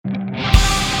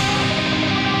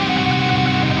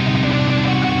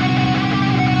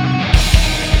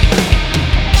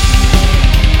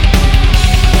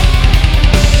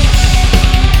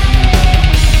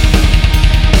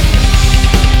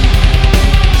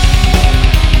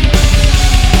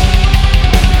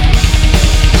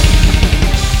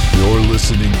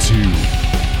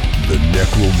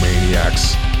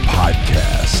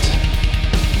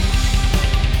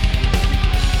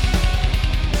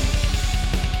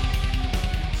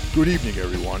Good evening,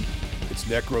 everyone. It's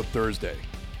Necro Thursday,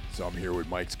 so I'm here with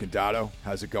Mike Scandato.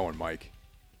 How's it going, Mike?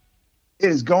 It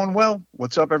is going well.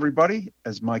 What's up, everybody?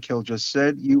 As Mike Hill just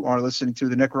said, you are listening to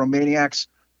the Necromaniacs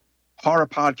horror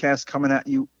podcast coming at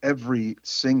you every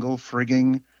single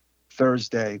frigging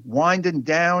Thursday. Winding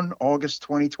down August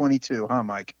 2022, huh,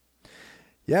 Mike?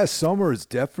 Yeah, summer is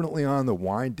definitely on the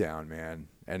wind down, man.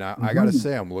 And I got to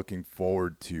say, I'm looking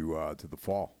forward to the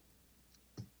fall.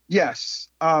 Yes.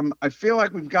 I feel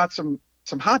like we've got some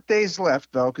hot days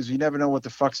left, though, because you never know what the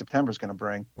fuck September's going to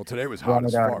bring. Well, today was hot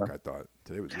as fuck, I thought.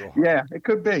 Today was real hot. Yeah, it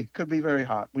could be. Could be very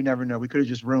hot. We never know. We could have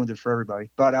just ruined it for everybody.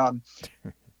 But,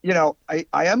 you know, I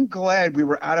am glad we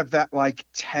were out of that, like,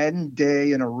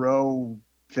 10-day in a row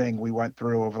thing we went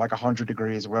through over, like, 100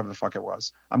 degrees or whatever the fuck it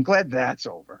was. I'm glad that's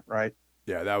over, right?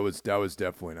 Yeah, that was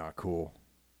definitely not cool.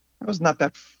 It was not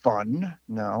that fun.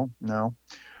 No.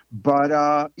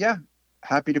 But, yeah.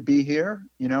 Happy to be here.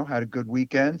 You know, had a good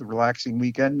weekend, a relaxing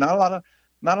weekend. Not a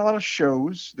lot of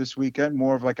shows this weekend.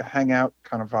 More of like a hangout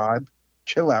kind of vibe,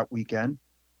 chill out weekend.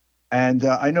 And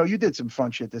I know you did some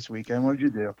fun shit this weekend. What did you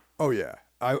do? Oh yeah,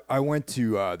 I went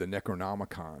to the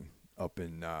Necronomicon up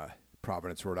in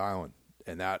Providence, Rhode Island,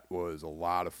 and that was a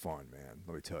lot of fun, man.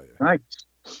 Let me tell you. Nice.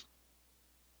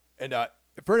 And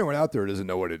for anyone out there who doesn't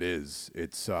know what it is,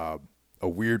 it's a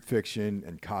weird fiction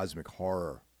and cosmic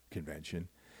horror convention.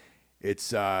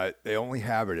 It's they only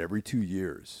have it every 2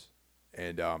 years,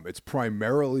 and it's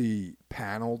primarily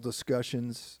panel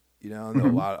discussions. You know, a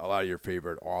lot of your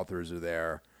favorite authors are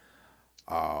there.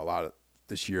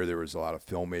 This year there was a lot of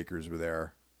filmmakers were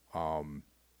there,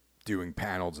 doing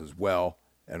panels as well,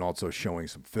 and also showing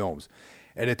some films.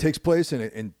 And it takes place in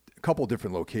a couple of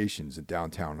different locations in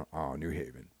downtown New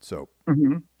Haven. So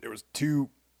there was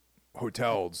two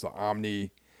hotels, the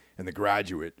Omni and the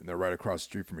Graduate, and they're right across the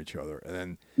street from each other. And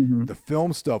then the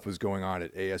film stuff was going on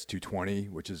at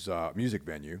AS220, which is a music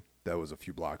venue that was a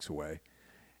few blocks away.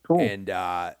 Cool. And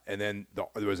then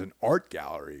there was an art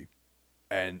gallery,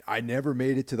 and I never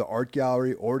made it to the art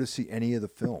gallery or to see any of the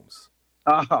films.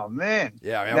 Oh man!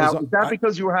 Yeah. I mean, now, is that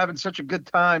because you were having such a good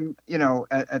time, you know,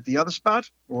 at the other spot,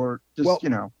 or just well, you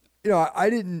know? You know,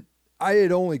 I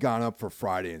had only gone up for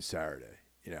Friday and Saturday,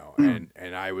 you know,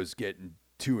 and I was getting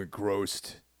too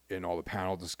engrossed in all the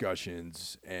panel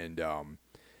discussions and,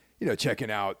 you know,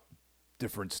 checking out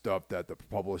different stuff that the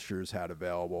publishers had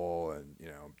available and, you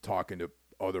know, talking to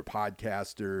other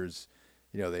podcasters.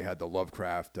 You know, they had the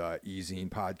Lovecraft E-Zine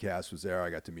podcast was there. I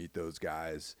got to meet those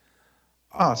guys.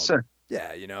 Oh, sick.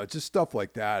 Yeah, you know, just stuff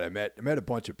like that. I met a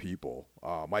bunch of people.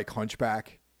 Mike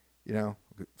Hunchback, you know,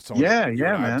 someone man.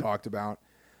 I've talked about.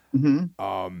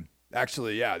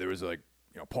 Actually, yeah, there was like,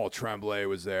 you know, Paul Tremblay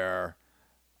was there.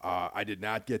 I did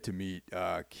not get to meet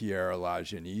Kiera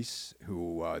LaJeunesse,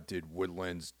 who did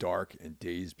Woodlands Dark and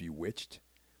Days Bewitched,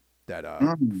 that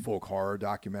folk horror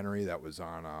documentary that was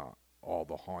on All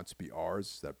the Haunts Be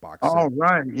Ours, that box set. Oh,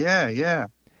 right. Yeah.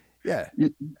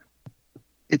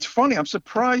 It's funny. I'm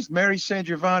surprised Mary San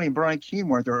Giovanni and Brian Keene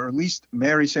weren't there, or at least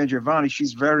Mary San Giovanni.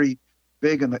 She's very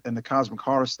big in the cosmic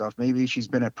horror stuff. Maybe she's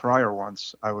been at prior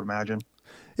ones, I would imagine.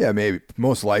 Yeah, maybe.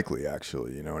 Most likely,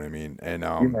 actually. You know what I mean? And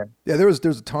yeah, there's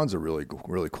tons of really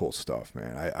cool stuff,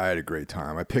 man. I had a great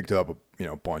time. I picked up a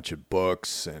bunch of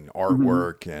books and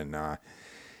artwork, and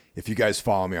if you guys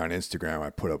follow me on Instagram, I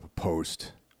put up a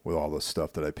post with all the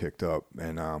stuff that I picked up,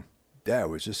 and yeah, it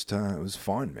was just it was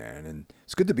fun, man. And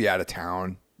it's good to be out of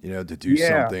town, you know, to do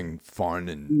something fun,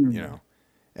 and you know,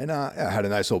 and I had a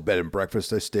nice little bed and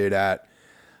breakfast I stayed at.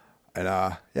 And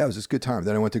yeah, it was just a good time.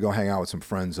 Then I went to go hang out with some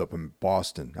friends up in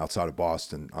Boston, outside of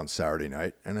Boston, on Saturday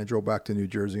night, and I drove back to New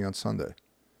Jersey on Sunday.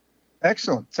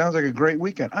 Excellent. Sounds like a great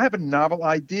weekend. I have a novel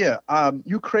idea.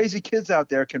 You crazy kids out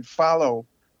there can follow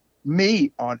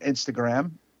me on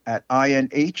Instagram at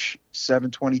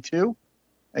INH722,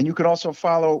 and you can also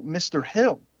follow Mr.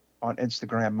 Hill on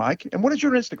Instagram, Mike. And what is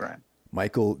your Instagram?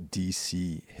 Michael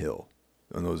DC Hill,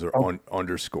 and those are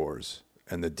underscores.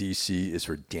 And the DC is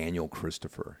for Daniel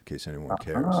Christopher, in case anyone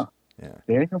cares. Yeah,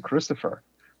 Daniel Christopher.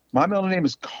 My middle name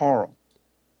is Carl.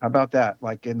 How about that?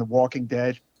 Like in The Walking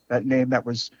Dead, that name that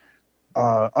was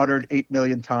uttered 8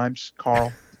 million times,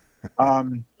 Carl.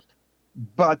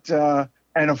 But and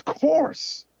of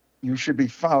course, you should be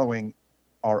following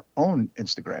our own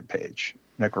Instagram page,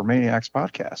 Necromaniacs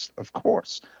Podcast, of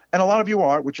course. And a lot of you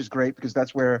are, which is great because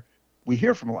that's where we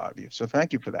hear from a lot of you. So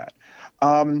thank you for that.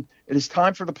 It is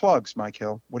time for the plugs, Mike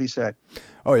Hill. What do you say?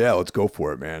 Oh, yeah, let's go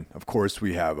for it, man. Of course,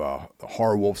 we have the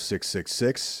Horror Wolf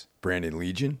 666, Brandon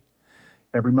Legion.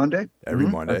 Every Monday? Every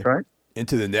Monday. That's right.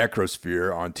 Into the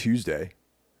Necrosphere on Tuesday,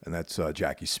 and that's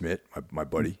Jackie Smith, my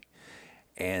buddy.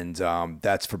 And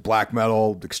that's for black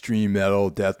metal, extreme metal,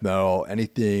 death metal,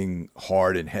 anything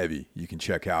hard and heavy. You can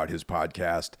check out his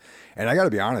podcast. And I got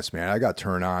to be honest, man, I got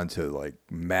turned on to like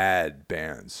mad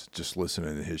bands just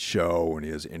listening to his show, and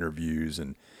he has interviews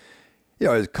and,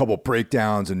 there's a couple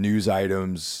breakdowns and news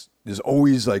items. There's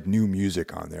always like new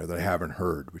music on there that I haven't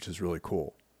heard, which is really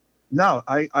cool. No,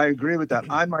 I agree with that.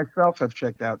 I myself have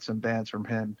checked out some bands from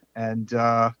him. And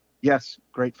yes,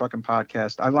 great fucking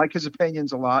podcast. I like his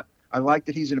opinions a lot. I like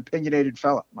that he's an opinionated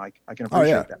fella, Mike. I can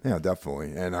appreciate that. Yeah,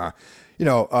 definitely. And, he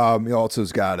also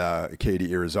has got Katie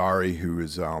Irizarry, who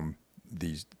is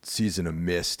the Season of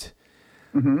Mist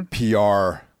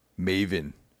PR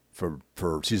maven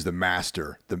for she's the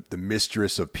master, the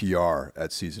mistress of PR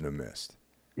at Season of Mist.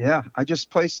 Yeah, I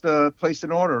just placed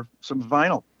an order, some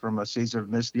vinyl from a Season of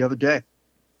Mist the other day.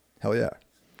 Hell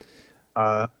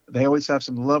yeah. They always have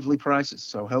some lovely prices.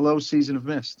 So hello, Season of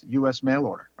Mist, U.S. mail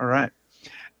order. All right.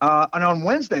 And on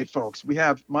Wednesday, folks, we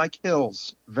have Mike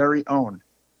Hill's very own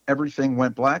Everything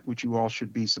Went Black, which you all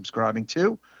should be subscribing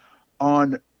to.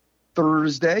 On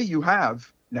Thursday, you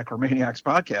have Necromaniacs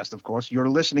podcast, of course. You're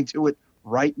listening to it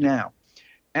right now.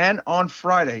 And on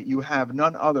Friday, you have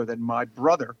none other than my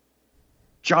brother,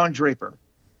 John Draper,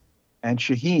 and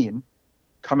Shaheen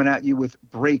coming at you with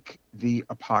Break the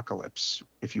Apocalypse.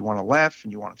 If you want to laugh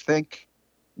and you want to think,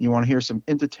 you want to hear some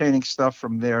entertaining stuff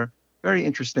from their very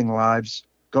interesting lives,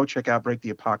 go check out Break the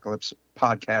Apocalypse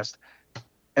podcast.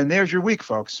 And there's your week,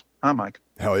 folks. Huh, Mike?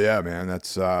 Hell yeah, man.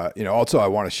 That's, also I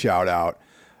want to shout out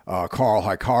Carl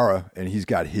Hikara, and he's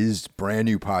got his brand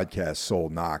new podcast, Soul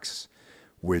Knox,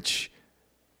 which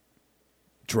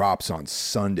drops on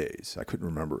Sundays. I couldn't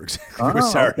remember exactly if it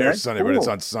was Saturday or Sunday, but it's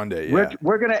on Sunday. Yeah.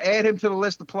 We're going to add him to the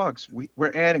list of plugs.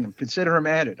 We're adding him. Consider him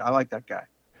added. I like that guy.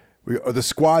 The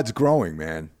squad's growing,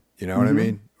 man. You know what I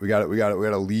mean? We got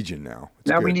a legion now. It's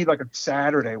now good. We need like a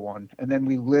Saturday one, and then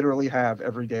we literally have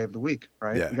every day of the week,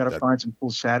 right? Yeah, we got to find some cool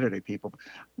Saturday people.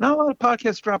 Not a lot of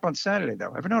podcasts drop on Saturday,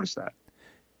 though. Ever noticed that?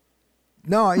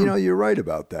 No, you're right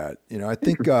about that. I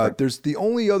think there's the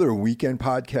only other weekend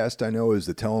podcast I know is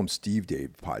the Tell 'em Steve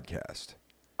Dave podcast.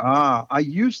 I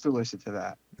used to listen to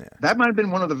that. Yeah. That might have been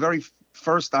one of the very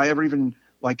first I ever even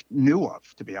knew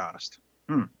of, to be honest.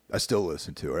 I still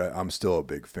listen to it. I'm still a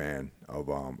big fan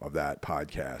of that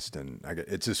podcast, and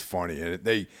it's just funny. And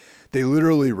they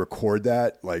literally record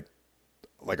that like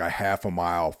a half a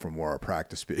mile from where our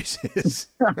practice space is.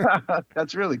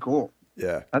 That's really cool.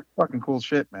 Yeah, that's fucking cool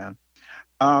shit, man.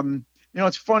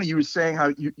 It's funny. You were saying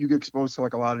how you get exposed to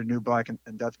a lot of new black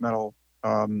and death metal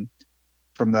from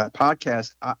that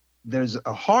podcast. There's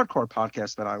a hardcore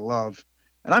podcast that I love,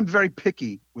 and I'm very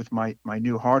picky with my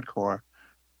new hardcore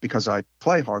because I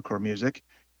play hardcore music,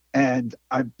 and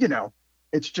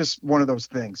it's just one of those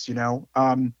things,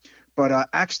 But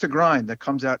Axe to Grind that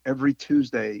comes out every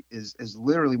Tuesday is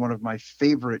literally one of my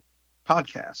favorite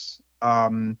podcasts.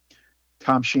 Tom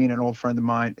Sheen, an old friend of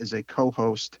mine, is a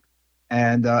co-host.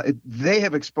 And they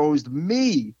have exposed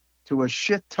me to a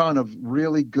shit ton of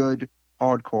really good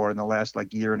hardcore in the last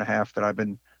year and a half that I've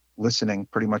been listening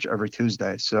pretty much every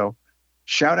Tuesday. So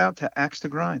shout out to Axe to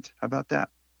Grind. How about that?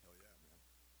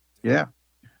 Yeah.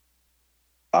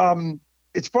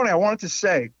 It's funny. I wanted to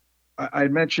say, I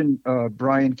had mentioned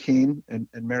Brian Keane and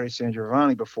Mary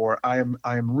Sangiovanni before. I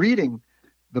am reading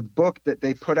the book that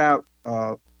they put out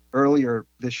earlier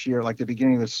this year, the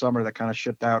beginning of the summer, that kind of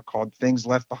shipped out, called Things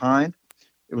Left Behind.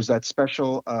 It was that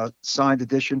special signed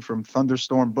edition from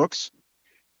Thunderstorm Books.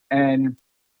 And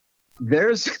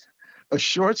there's a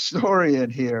short story in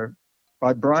here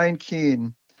by Brian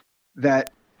Keane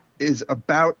that is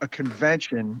about a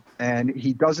convention, and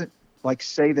he doesn't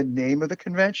say the name of the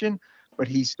convention, but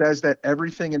he says that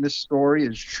everything in this story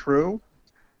is true.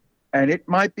 And it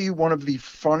might be one of the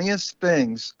funniest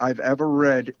things I've ever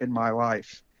read in my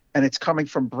life. And it's coming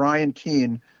from Brian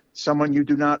Keane, someone you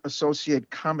do not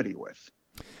associate comedy with.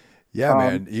 Yeah,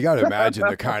 man, you got to imagine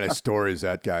the kind of stories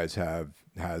that guys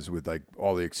has with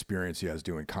all the experience he has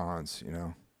doing cons,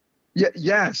 Yeah.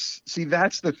 Yes. See,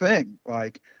 that's the thing.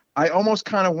 I almost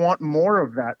kind of want more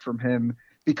of that from him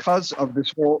because of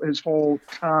his whole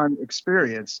con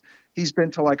experience. He's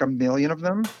been to a million of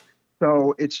them.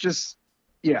 So it's just,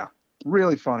 yeah,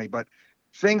 really funny. But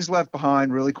Things Left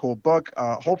Behind, really cool book.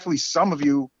 Hopefully some of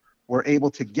you were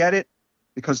able to get it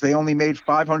because they only made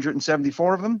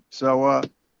 574 of them. So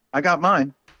I got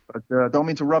mine, but don't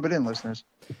mean to rub it in, listeners.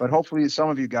 But hopefully some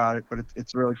of you got it. But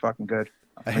it's really fucking good.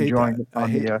 I'm enjoying it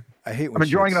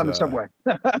on the subway.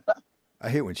 I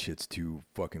hate when shit's too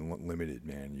fucking limited,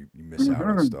 man. You miss out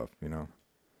on stuff,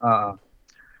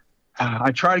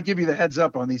 I try to give you the heads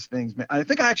up on these things, man. I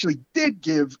think I actually did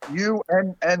give you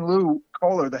and Lou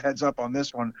Kohler the heads up on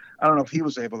this one. I don't know if he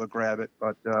was able to grab it,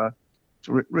 but it's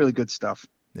really good stuff.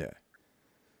 Yeah.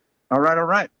 All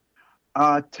right.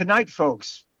 Tonight,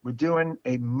 folks, we're doing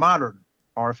a modern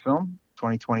horror film,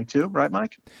 2022, right,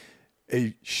 Mike?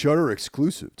 A Shudder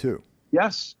exclusive, too.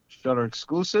 Yes, Shudder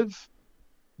exclusive.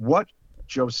 What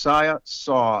Josiah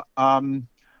Saw.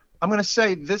 I'm going to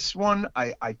say this one,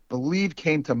 I believe,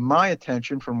 came to my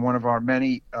attention from one of our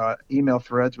many email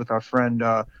threads with our friend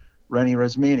Rennie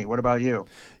Resmini. What about you?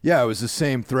 Yeah, it was the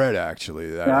same thread, actually.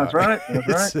 That's right.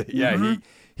 That's right. Yeah, Mm-hmm.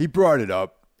 he brought it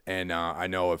up, and I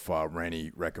know if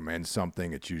Rennie recommends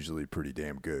something, it's usually pretty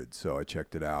damn good. So I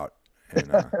checked it out,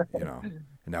 and and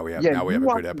now we have a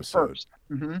good episode.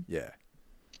 Mm-hmm. Yeah.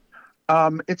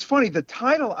 It's funny. The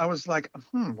title, I was like,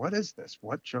 what is this?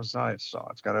 What Josiah Saw?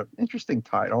 It's got an interesting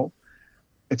title.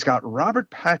 It's got Robert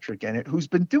Patrick in it, who's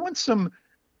been doing some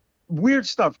weird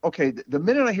stuff. Okay, the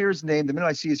minute I hear his name, the minute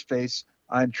I see his face,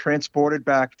 I'm transported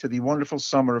back to the wonderful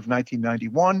summer of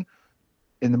 1991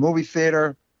 in the movie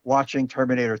theater watching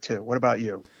Terminator 2. What about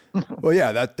you? Well,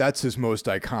 yeah, that's his most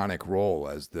iconic role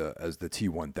as the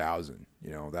T-1000.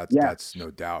 That's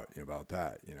no doubt about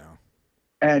that.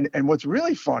 And what's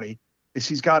really funny is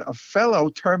he's got a fellow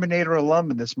Terminator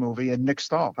alum in this movie, and Nick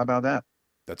Stahl. How about that?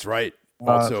 That's right.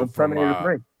 Also from Terminator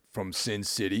 3. From Sin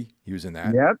City, he was in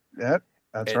that. Yep.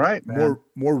 That's right, man.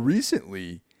 More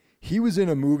recently, he was in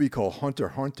a movie called Hunter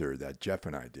x Hunter that Jeff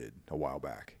and I did a while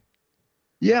back.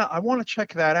 Yeah, I want to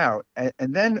check that out.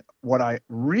 And then what I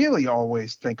really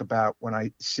always think about when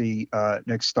I see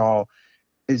Nick Stahl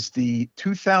is the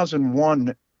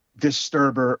 2001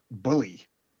 Disturber Bully.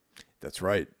 That's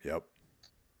right. Yep.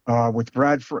 With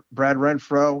Brad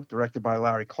Renfro, directed by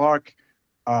Larry Clark.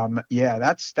 Yeah,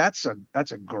 that's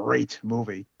a great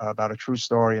movie about a true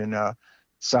story in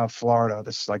South Florida.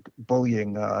 This like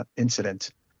bullying incident.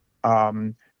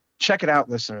 Check it out,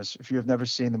 listeners. If you have never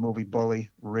seen the movie Bully,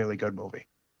 really good movie.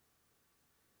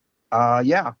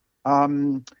 Yeah.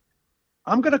 I'm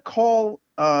gonna call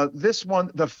this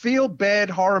one the feel bad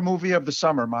horror movie of the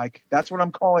summer, Mike. That's what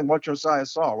I'm calling What Josiah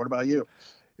Saw. What about you?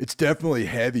 It's definitely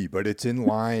heavy, but it's in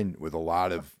line with a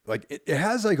lot of like it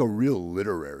has like a real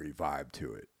literary vibe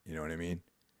to it. You know what I mean?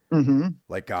 Mm-hmm.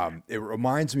 Like it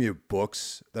reminds me of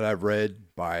books that I've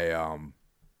read by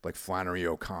like Flannery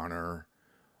O'Connor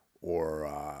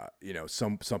or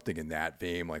something in that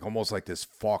vein, like almost like this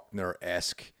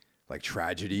Faulkner-esque like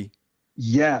tragedy.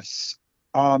 Yes.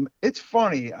 It's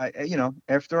funny.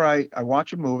 After I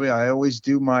watch a movie, I always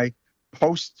do my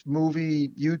post-movie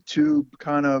YouTube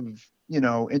kind of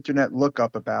internet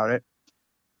lookup about it.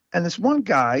 And this one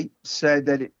guy said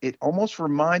that it almost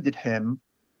reminded him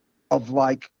of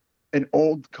like an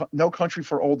old No Country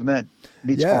for Old Men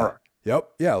meets horror. Yep.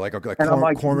 Yeah. Like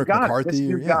Cormac McCarthy.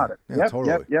 You got it. Yeah,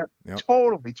 totally. Yep.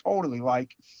 Totally.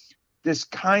 Like this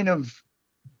kind of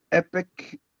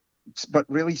epic, but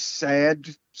really sad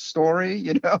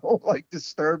story, like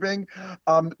disturbing.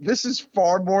 This is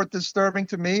far more disturbing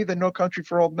to me than No Country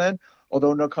for Old Men,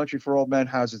 although No Country for Old Men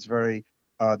has its very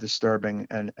disturbing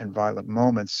and violent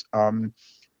moments. And,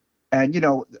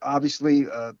 obviously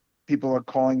people are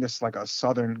calling this like a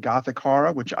Southern Gothic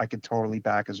horror, which I could totally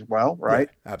back as well, right?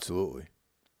 Yeah, absolutely.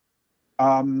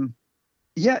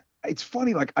 Yeah, it's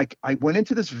funny. Like I went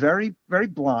into this very, very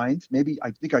blind. Maybe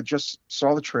I think I just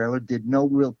saw the trailer, did no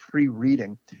real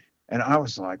pre-reading. And I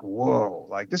was like, whoa,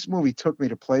 like this movie took me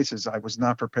to places I was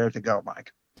not prepared to go,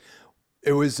 Mike.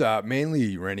 It was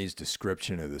mainly Rennie's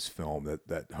description of this film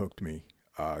that hooked me.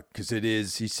 Because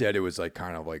he said it was like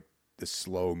kind of like the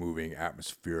slow moving,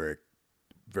 atmospheric,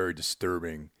 very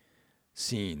disturbing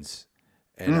scenes.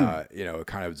 And,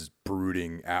 kind of this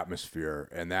brooding atmosphere.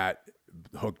 And that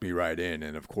hooked me right in.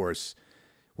 And of course,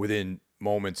 within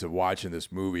moments of watching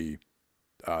this movie,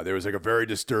 there was like a very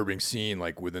disturbing scene,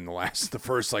 like within the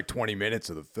first like 20 minutes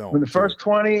of the film. In the first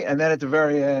 20, and then at the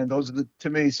very end, those are to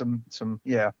me, some,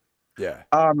 yeah. Yeah.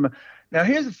 Now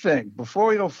here's the thing, before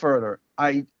we go further,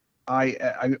 I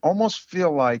almost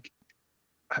feel like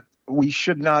we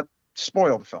should not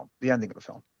spoil the film, the ending of the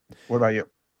film. What about you?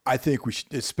 I think we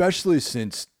should, especially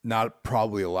since not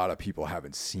probably a lot of people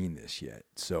haven't seen this yet.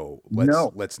 So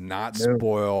let's not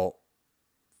spoil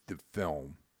the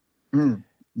film.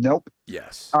 Nope.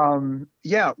 Yes.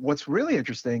 Yeah. What's really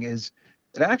interesting is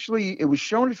it was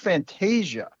shown at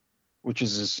Fantasia, which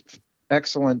is this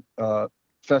excellent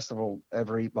festival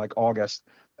every like August,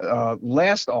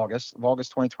 last August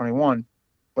 2021,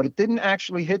 but it didn't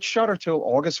actually hit Shudder till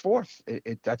August 4th.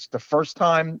 That's the first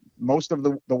time most of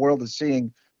the world is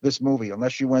seeing this movie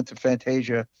unless you went to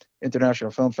Fantasia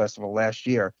International Film Festival last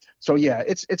year. So yeah,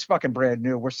 it's fucking brand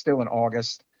new. We're still in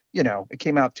August. It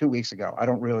came out 2 weeks ago. I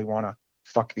don't really want to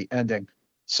fuck the ending.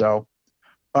 So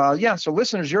yeah, so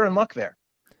listeners, you're in luck there.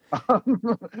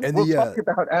 And We'll talk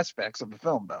about aspects of the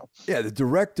film, though. the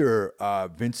director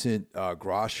Vincent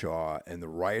Groshaw and the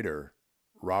writer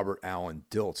Robert Allen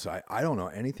Dilts. I don't know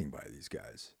anything by these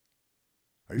guys.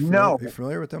 Are you familiar, No, are you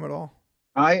familiar with them at all?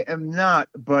 I am not.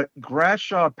 But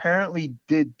Grashaw apparently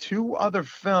did two other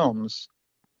films,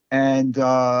 and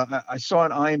I saw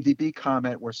an IMDb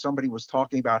comment where somebody was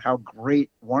talking about how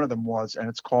great one of them was, and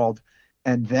it's called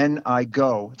 "And Then I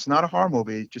Go." It's not a horror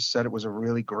movie. It just said it was a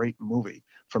really great movie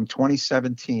from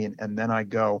 2017. And Then I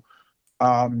Go.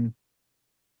 Um,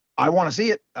 I want to see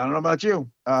it. I don't know about you.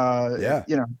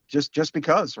 Yeah. Just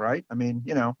because, right? I mean,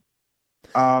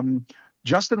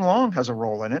 Justin Long has a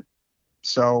role in it,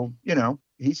 so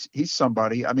he's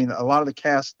somebody. I mean, a lot of the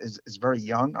cast is very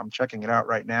young. I'm checking it out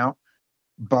right now,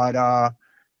 but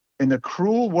in the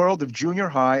cruel world of junior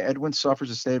high, Edwin suffers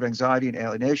a state of anxiety and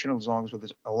alienation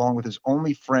along with his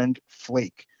only friend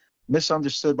Flake.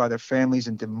 Misunderstood by their families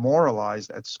and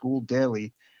demoralized at school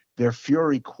daily, their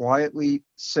fury quietly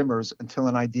simmers until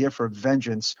an idea for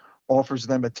vengeance offers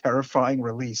them a terrifying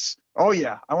release. Oh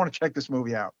yeah, I want to check this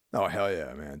movie out. Oh hell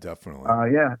yeah, man,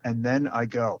 definitely. Yeah, And Then I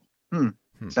Go.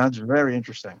 Sounds very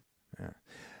interesting. Yeah.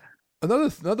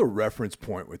 Another reference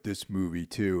point with this movie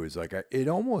too is like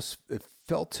it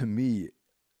felt to me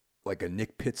like a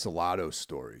Nick Pizzolatto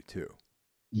story too.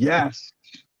 Yes.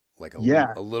 Like a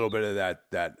little bit of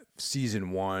that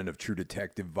season 1 of True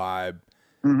Detective vibe.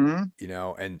 Mm-hmm.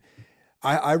 And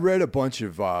I read a bunch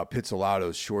of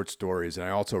Pizzolatto's short stories, and I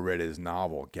also read his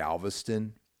novel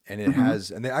Galveston, and it has,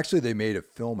 and they made a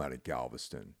film out of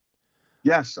Galveston.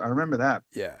 Yes, I remember that.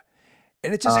 Yeah,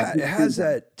 and it just it has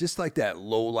that just like that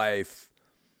low life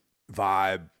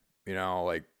vibe,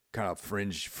 like kind of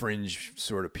fringe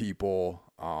sort of people,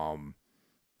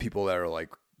 people that are like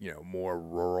more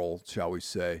rural, shall we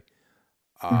say,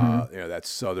 that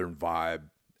southern vibe.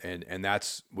 And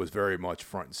was very much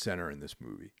front and center in this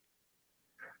movie.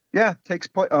 Yeah, takes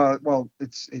place. Well,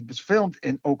 it was filmed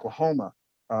in Oklahoma.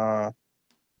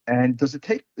 And does it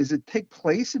take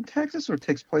place in Texas, or it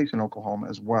takes place in Oklahoma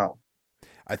as well?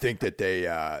 I think that they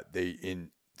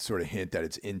sort of hint that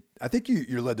it's in. I think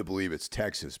you're led to believe it's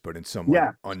Texas, but in some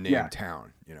unnamed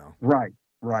town. Right.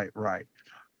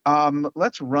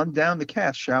 Let's run down the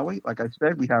cast, shall we? Like I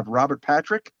said, we have Robert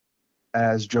Patrick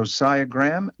as Josiah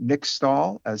Graham, Nick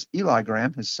Stahl as Eli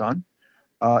Graham, his son,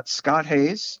 Scott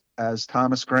Hayes as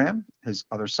Thomas Graham, his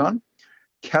other son,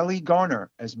 Kelly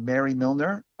Garner as Mary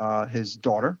Milner, his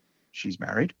daughter, she's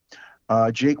married,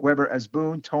 Jake Weber as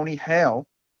Boone, Tony Hale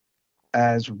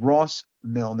as Ross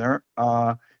Milner,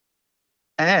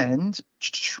 and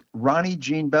Ronnie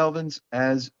Jean Belvins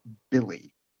as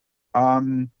Billy.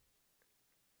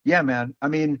 Yeah, man. I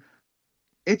mean,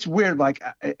 it's weird. Like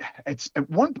it's at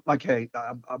one, like, hey,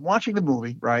 I'm watching the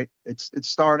movie, right? It's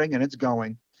starting and it's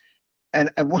going. And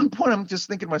at one point I'm just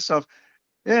thinking to myself,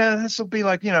 yeah, this will be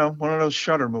like, one of those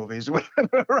Shudder movies,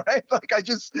 whatever, right? Like I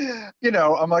just,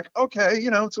 I'm like, okay, it's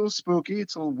a little spooky.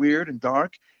 It's a little weird and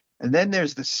dark. And then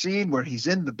there's the scene where he's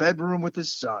in the bedroom with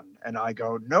his son. And I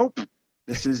go, nope,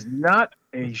 this is not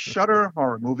a Shudder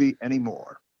horror movie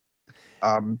anymore.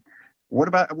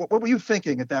 What were you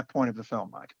thinking at that point of the film,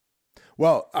 Mike?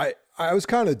 Well, I was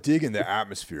kind of digging the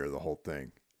atmosphere of the whole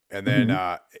thing. And then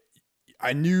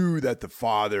I knew that the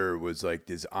father was like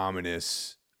this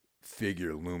ominous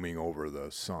figure looming over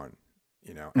the son,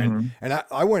 and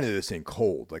I went into this thing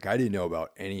cold. Like I didn't know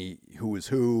about who was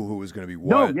going to be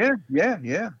what. No,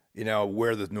 yeah.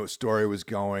 Where the story was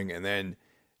going. And then,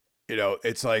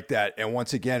 it's like that. And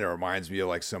once again, it reminds me of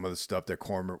like some of the stuff that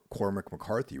Cormac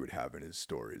McCarthy would have in his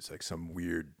stories, like some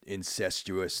weird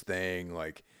incestuous thing,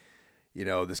 like,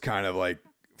 this kind of like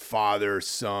father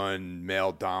son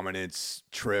male dominance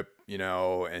trip,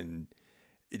 and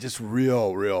it just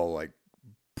real like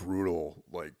brutal.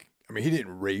 Like, I mean, he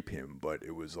didn't rape him, but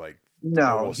it was like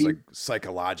almost like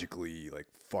psychologically like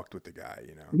fucked with the guy,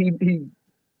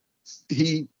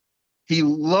 He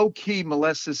low key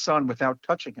molests his son without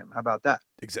touching him. How about that?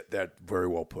 That very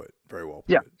well put. Very well put.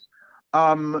 Yeah.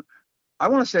 I want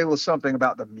to say a little something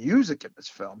about the music in this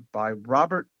film by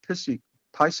Robert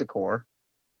Pisacor.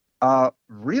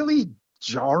 Really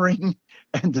jarring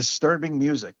and disturbing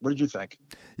music. What did you think?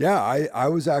 Yeah, I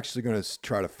was actually going to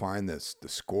try to find the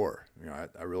score.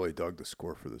 I really dug the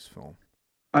score for this film.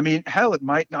 I mean, hell, it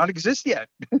might not exist yet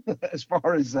as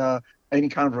far as any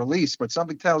kind of release, but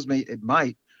something tells me it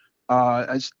might.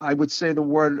 As I would say, the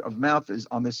word of mouth is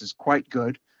quite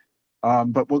good.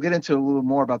 But we'll get into a little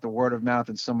more about the word of mouth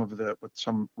and some of the what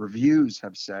some reviews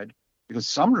have said, because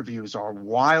some reviews are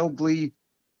wildly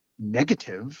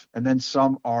negative, and then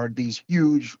some are these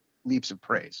huge leaps of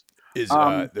praise. Is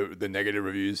Um, the negative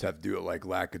reviews have to do with like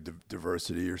lack of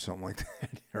diversity or something like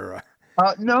that? or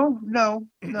no, no,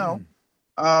 no,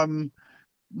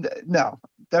 no,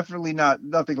 definitely not.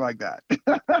 Nothing like that.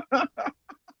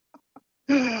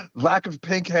 Lack of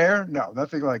pink hair? No,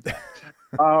 nothing like that.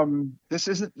 This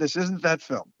isn't that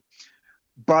film.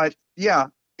 But yeah,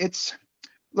 it's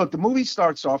look, the movie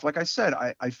starts off, like I said,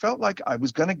 I felt like I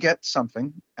was gonna get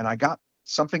something and I got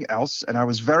something else, and I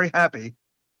was very happy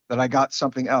that I got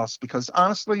something else because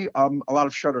honestly, a lot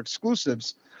of Shutter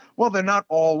exclusives, well, they're not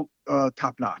all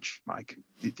top notch, Mike.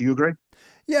 Do you agree?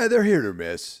 Yeah, they're hit or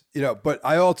miss, but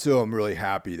I also am really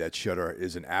happy that Shutter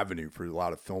is an avenue for a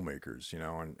lot of filmmakers, and,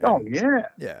 Oh and yeah.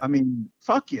 yeah, I mean,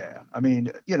 fuck yeah. I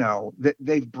mean,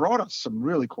 they've brought us some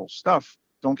really cool stuff.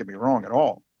 Don't get me wrong at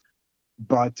all.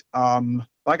 But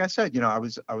like I said, I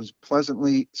was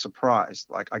pleasantly surprised.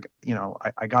 Like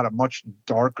I got a much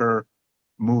darker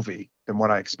movie than what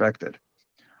I expected.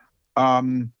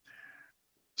 Um,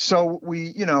 so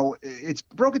it's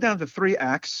broken down to three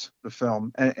acts, the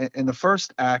film, and the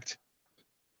first act,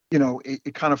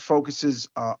 it kind of focuses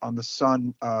on the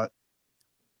son,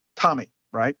 Tommy,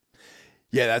 right?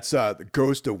 yeah, that's the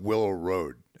Ghost of Willow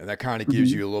Road, and that kind of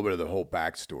gives Hmm. you a little bit of the whole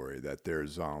backstory. That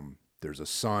there's a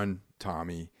son,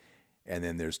 Tommy, and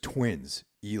then there's twins,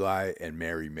 Eli and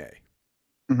Mary May,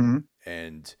 Hmm.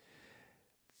 and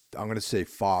I'm going to say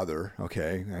father,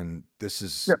 okay, and this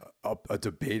is Yeah. a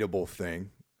debatable thing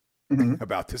Hmm.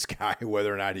 about this guy,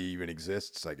 whether or not he even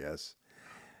exists, I guess.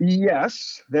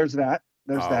 Yes, there's that.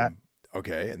 There's that. Um,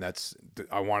 okay, and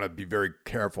I want to be very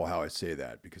careful how I say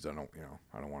that because I don't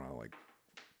want to like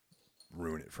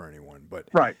ruin it for anyone. But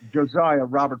Right. Josiah, yeah,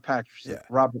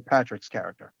 Robert Patrick's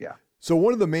character. Yeah. so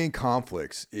one of the main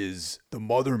conflicts is the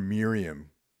mother Miriam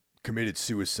committed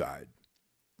suicide,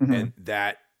 Hmm. and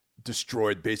that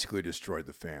basically destroyed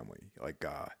the family. Like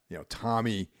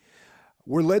Tommy,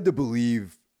 we're led to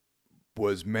believe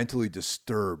was mentally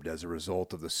disturbed as a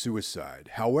result of the suicide.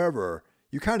 However,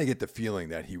 you kind of get the feeling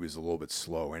that he was a little bit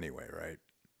slow anyway, right?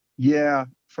 Yeah,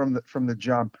 from the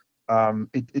jump.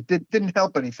 Didn't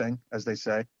help anything, as they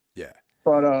say. Yeah.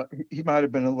 But he might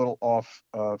have been a little off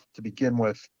to begin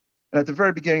with. And at the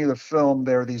very beginning of the film,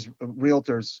 there are these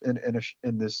realtors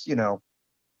in this,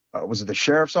 was it the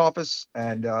sheriff's office?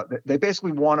 And they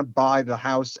basically want to buy the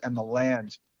house and the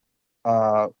land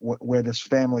where this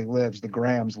family lives, the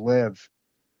Grahams live.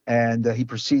 And he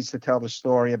proceeds to tell the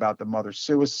story about the mother's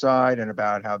suicide and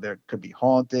about how there could be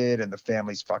haunted and the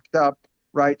family's fucked up,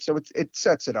 right? So it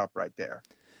sets it up right there.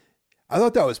 I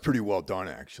thought that was pretty well done,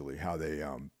 actually. How they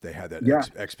had that Yeah.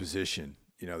 exposition.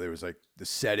 There was like the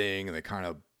setting, and they kind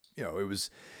of it was,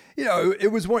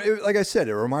 it was one. Like I said,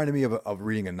 it reminded me of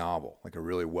reading a novel, like a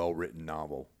really well written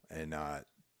novel, and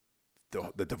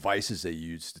the devices they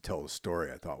used to tell the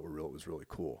story, I thought was really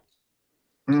cool.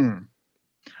 Mm.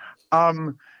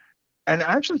 Um, and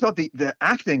I actually thought the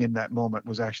acting in that moment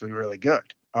was actually really good.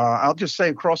 I'll just say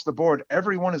across the board,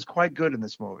 everyone is quite good in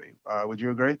this movie. Would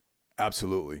you agree?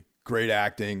 Absolutely, great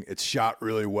acting. It's shot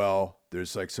really well.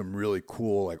 There's like some really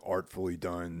cool, like artfully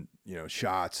done,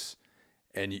 shots,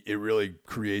 and it really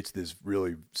creates this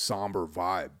really somber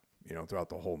vibe, throughout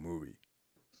the whole movie.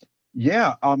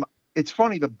 Yeah. It's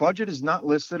funny. The budget is not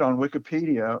listed on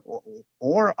Wikipedia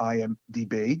or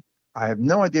IMDb. I have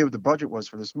no idea what the budget was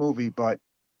for this movie, but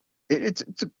it's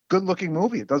a good looking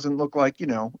movie. It doesn't look like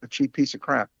a cheap piece of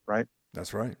crap, right?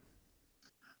 That's right.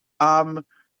 Um,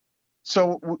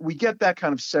 so we get that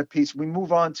kind of set piece. We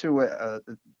move on to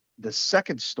the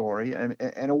second story, and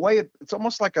in a way, it's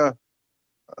almost like a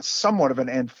somewhat of an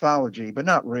anthology, but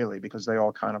not really because they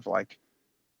all kind of like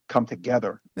come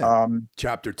together. Yeah.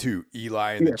 Chapter 2,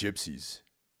 Eli and the Yeah, Gypsies.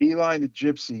 Eli and the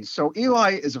Gypsies. So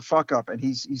Eli is a fuck up, and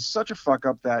he's such a fuck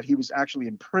up that he was actually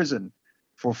in prison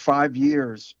for 5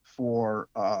 years for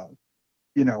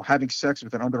having sex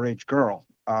with an underage girl,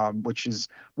 which is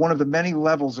one of the many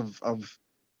levels of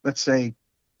let's say,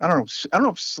 I don't know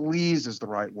if sleaze is the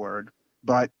right word,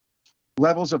 but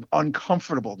levels of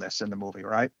uncomfortableness in the movie,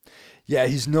 right? Yeah,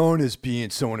 he's known as being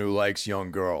someone who likes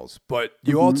young girls, but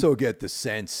you Hmm. also get the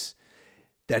sense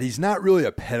that he's not really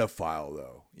a pedophile,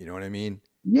 though. You know what I mean?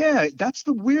 Yeah, that's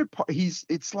the weird part.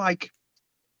 It's like Like,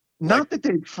 not that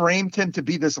they framed him to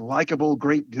be this likable,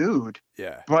 great dude,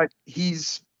 yeah, but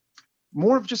he's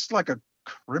more of just like a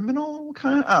criminal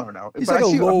kind of. I don't know, he's but like a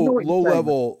I know what you're low saying.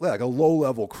 level, yeah, like a low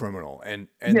level criminal, and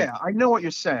Yeah, I know what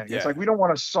you're saying. It's yeah, like we don't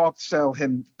want to soft sell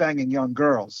him banging young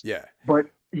girls, yeah. but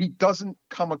he doesn't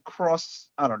come across,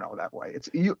 I don't know, that way.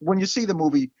 When you see the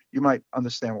movie, you might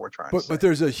understand what we're trying to say. But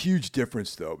there's a huge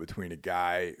difference though between a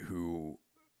guy who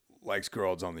likes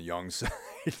girls on the young side,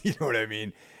 you know what I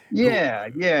mean? Yeah,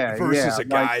 versus a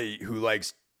guy who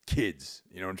likes kids,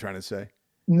 you know what I'm trying to say?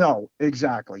 No,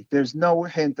 exactly. There's no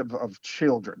hint of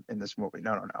children in this movie.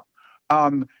 No.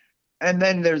 And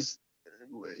then there's,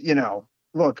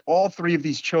 look, all three of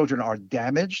these children are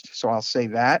damaged, so I'll say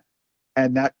that.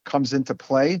 And that comes into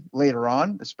play later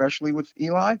on, especially with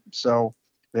Eli. So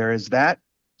there is that.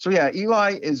 So yeah,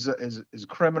 Eli is a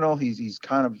criminal. He's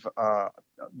kind of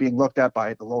being looked at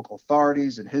by the local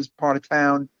authorities in his part of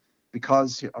town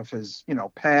because of his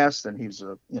past, and he's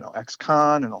a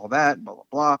ex-con and all that, blah blah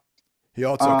blah. He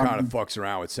also kind of fucks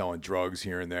around with selling drugs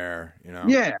here and there,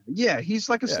 Yeah, he's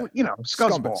like a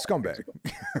scumbag.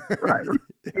 Right.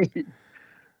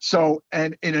 So,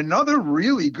 and in another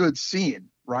really good scene,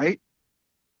 right?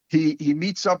 He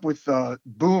meets up with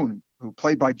Boone, who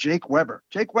played by Jake Weber.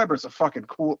 Jake Weber's a fucking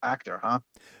cool actor, huh?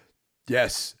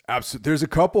 Yes, absolutely. There's a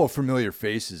couple of familiar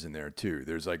faces in there too.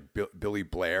 There's like Billy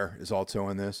Blair is also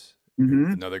in this.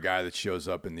 Mm-hmm. Another guy that shows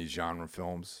up in these genre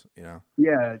films,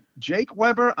 Yeah, Jake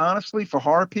Weber, honestly, for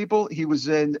horror people, he was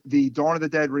in the Dawn of the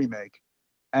Dead remake,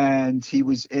 and he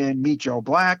was in Meet Joe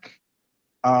Black,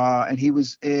 and he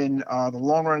was in the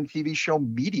long-running TV show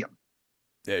Medium.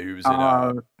 Yeah, he was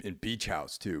in Beach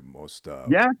House too.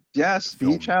 Yes,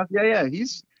 Beach House. Yeah.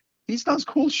 He's done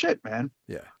cool shit, man.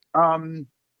 Yeah.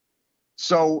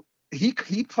 So he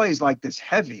plays like this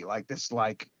heavy, like this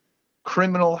like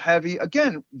criminal heavy.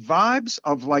 Again, vibes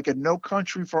of like a No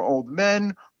Country for Old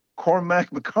Men,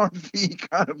 Cormac McCarthy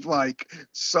kind of like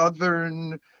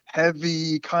Southern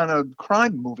heavy kind of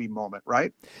crime movie moment,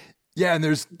 right? Yeah, and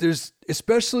there's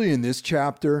especially in this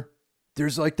chapter,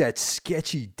 there's like that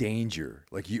sketchy danger.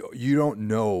 Like you don't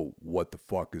know what the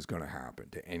fuck is going to happen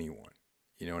to anyone.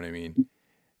 You know what I mean?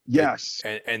 Yes.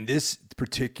 And this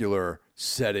particular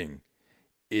setting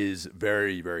is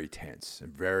very, very tense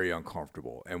and very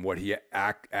uncomfortable. And what he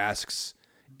asks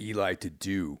Eli to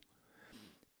do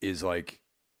is like,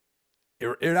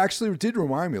 it actually did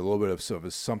remind me a little bit of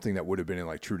something that would have been in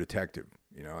like True Detective.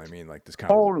 You know what I mean? Like this kind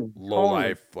of low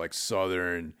life, like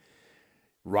Southern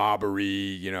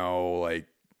robbery, like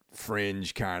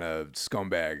fringe kind of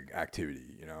scumbag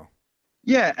activity,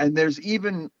 Yeah, and there's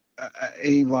even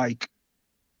a like,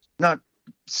 not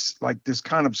like this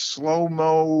kind of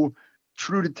slow-mo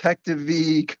True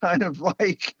Detective-y kind of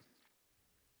like,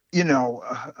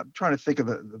 I'm trying to think of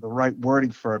the right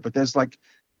wording for it, but there's like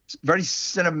very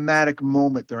cinematic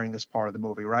moment during this part of the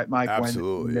movie, right, Mike?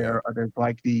 Absolutely. When there's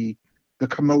like the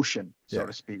commotion, so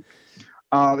to speak.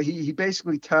 He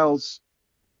basically tells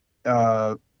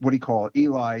what do you call it,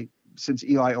 Eli, since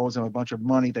Eli owes him a bunch of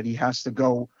money, that he has to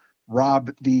go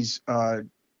rob these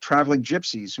traveling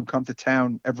gypsies who come to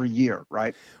town every year,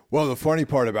 right? Well, the funny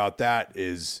part about that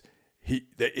is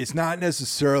it's not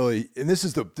necessarily, and this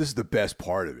is the best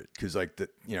part of it, because like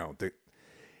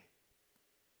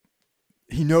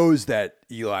he knows that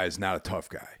Eli is not a tough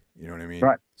guy, you know what I mean?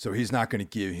 Right. So he's not going to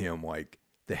give him like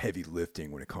the heavy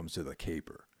lifting when it comes to the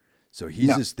caper. So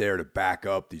he's just there to back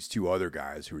up these two other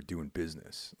guys who are doing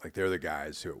business. Like they're the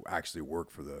guys who actually work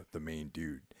for the main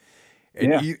dude.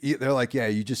 And they're like, yeah,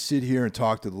 you just sit here and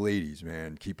talk to the ladies,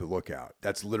 man. Keep a lookout.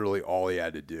 That's literally all he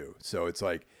had to do. So it's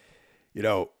like,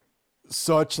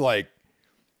 such like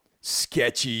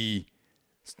sketchy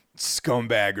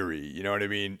scumbaggery, you know what I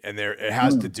mean? And it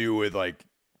has to do with like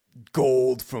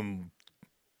gold from,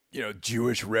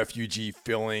 Jewish refugee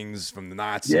fillings from the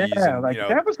Nazis. Yeah, and,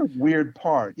 that was a weird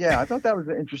part. Yeah, I thought that was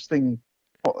an interesting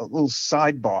little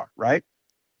sidebar, right?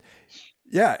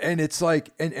 Yeah, and it's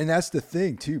like, and that's the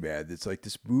thing too, man. It's like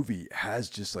this movie has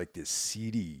just like this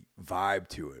seedy vibe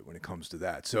to it when it comes to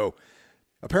that. So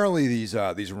apparently these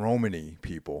Romani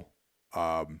people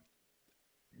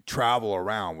travel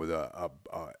around with a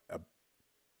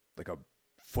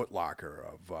footlocker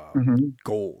of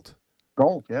gold.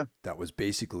 Gold, yeah. That was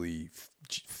basically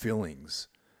fillings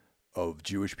of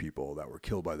Jewish people that were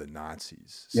killed by the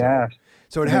Nazis.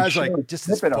 So it has like just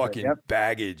this fucking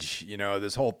baggage,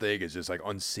 this whole thing is just like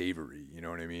unsavory, you know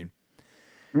what I mean?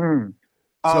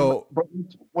 So, but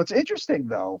what's interesting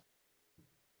though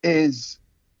is,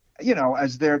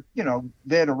 as they're,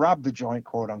 there to rob the joint,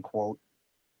 quote unquote,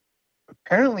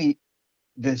 apparently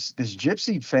this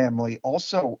gypsy family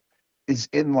also is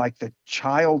in like the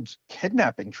child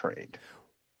kidnapping trade.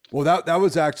 Well, that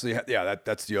was actually,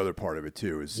 that's the other part of it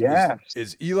too.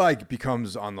 Is Eli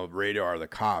becomes on the radar of the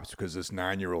cops because this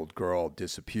 9-year-old girl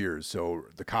disappears. So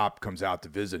the cop comes out to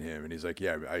visit him, and he's like,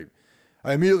 "Yeah,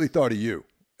 I immediately thought of you."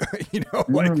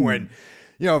 Like when,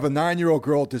 if a 9-year-old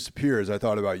girl disappears, I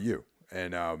thought about you.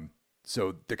 And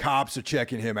so the cops are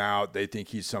checking him out. They think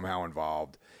he's somehow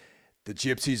involved. The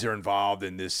gypsies are involved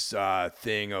in this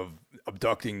thing of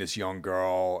abducting this young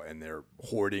girl, and they're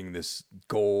hoarding this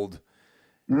gold,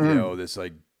 this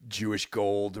like Jewish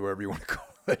gold, or whatever you want to call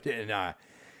it.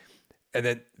 And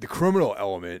then the criminal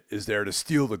element is there to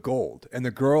steal the gold. And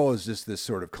the girl is just this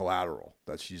sort of collateral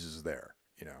that she's just there,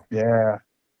 Yeah.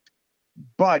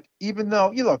 But even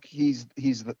though he's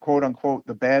the quote unquote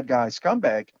the bad guy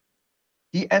scumbag,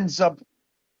 he ends up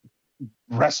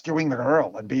rescuing the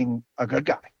girl and being a good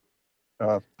guy.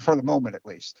 For the moment, at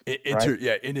least. Right?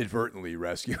 Yeah, inadvertently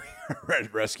rescuing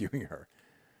her.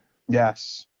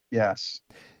 Yes.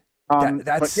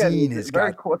 That scene has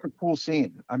got cool. It's a cool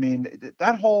scene. I mean,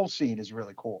 that whole scene is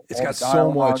really cool. It's got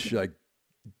so much like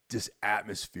just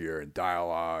atmosphere and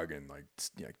dialogue and like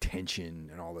tension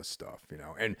and all this stuff,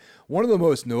 And one of the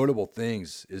most notable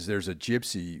things is there's a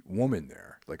gypsy woman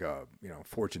there, like a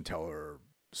fortune teller,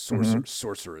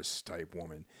 sorceress type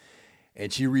woman,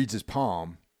 and she reads his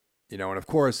palm. And of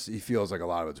course he feels like a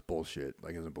lot of it's bullshit.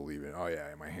 Like he doesn't believe it. Oh yeah,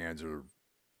 my hands are,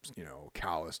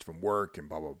 calloused from work and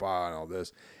blah, blah, blah, and all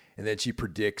this. And then she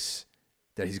predicts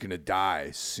that he's going to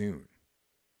die soon.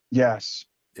 Yes.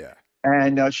 Yeah.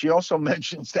 And she also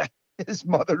mentions that his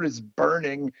mother is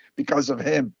burning because of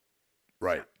him.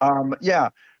 Right. Yeah.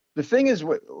 The thing is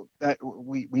that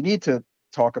we need to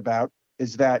talk about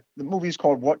is that the movie is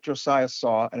called What Josiah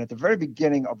Saw. And at the very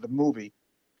beginning of the movie,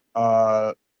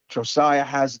 Josiah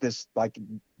has this like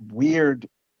weird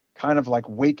kind of like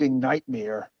waking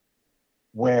nightmare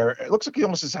where it looks like he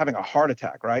almost is having a heart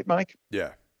attack, right, Mike?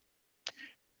 Yeah.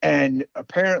 And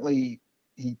apparently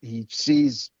he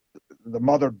sees the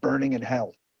mother burning in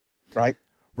hell, right?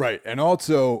 Right. And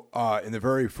also in the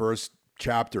very first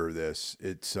chapter of this,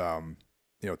 it's,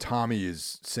 Tommy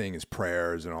is saying his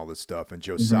prayers and all this stuff. And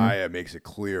Josiah makes it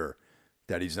clear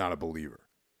that he's not a believer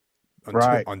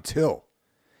until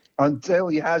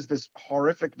he has this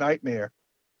horrific nightmare.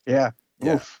 Yeah.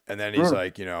 Yeah. Oof. And then he's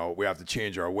like, we have to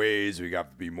change our ways. We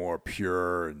have to be more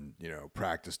pure and,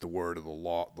 practice the word of the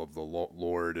law of the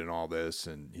Lord and all this.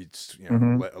 And he,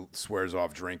 swears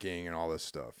off drinking and all this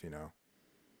stuff,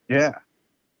 Yeah.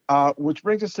 Which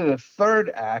brings us to the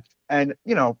third act. And,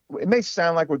 it may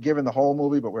sound like we're giving the whole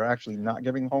movie, but we're actually not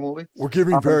giving the whole movie. We're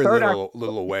giving very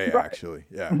little away, right. Actually.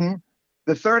 Yeah. Mm-hmm.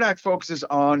 The third act focuses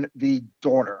on the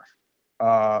daughter,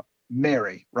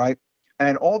 Mary, right?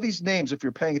 And all these names, if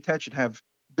you're paying attention, have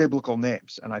biblical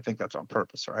names. And I think that's on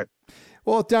purpose, right?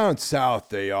 Well, down south,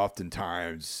 they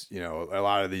oftentimes, a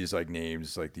lot of these like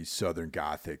names, like these Southern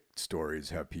Gothic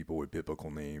stories have people with biblical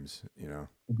names,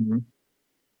 Mm-hmm.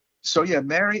 So, yeah,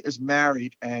 Mary is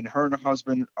married and her and her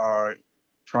husband are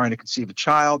trying to conceive a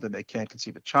child and they can't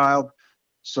conceive a child.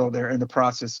 So they're in the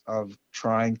process of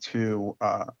trying to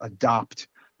adopt.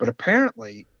 But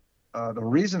apparently, the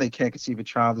reason they can't conceive a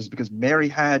child is because Mary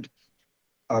had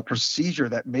a procedure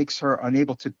that makes her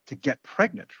unable to get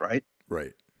pregnant, right?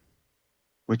 Right.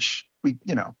 Which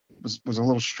was a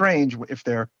little strange if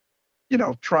they're,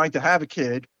 trying to have a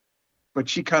kid, but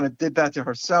she kind of did that to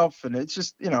herself. And it's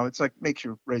just, it's like makes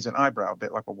you raise an eyebrow a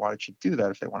bit like, well, why did she do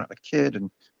that if they want to have a kid?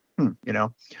 And,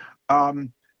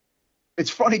 it's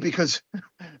funny because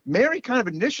Mary kind of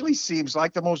initially seems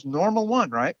like the most normal one,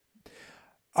 right?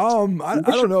 I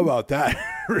don't know about that.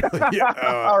 Really. Yeah.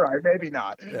 All right, maybe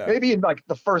not. Yeah. Maybe in like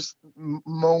the first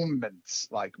moments,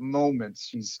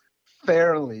 she's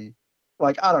fairly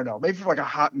like, I don't know, maybe for like a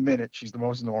hot minute, she's the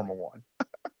most normal one.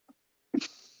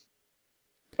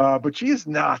 But she is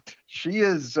not. She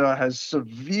is has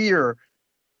severe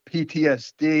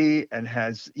PTSD and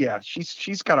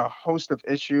she's got a host of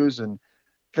issues and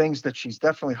things that she's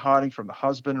definitely hiding from the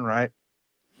husband, right?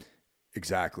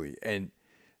 Exactly. And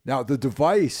now the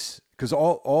device, because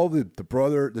all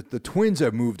the twins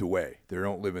have moved away. They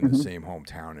don't live in the same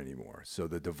hometown anymore. So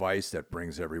the device that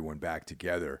brings everyone back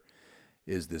together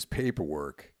is this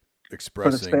paperwork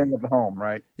expressing for the stand of the home,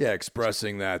 right? Yeah,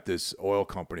 expressing that this oil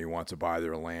company wants to buy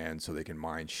their land so they can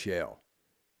mine shale.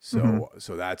 So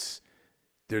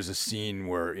there's a scene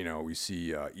where we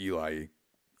see Eli.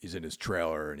 He's in his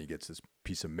trailer and he gets this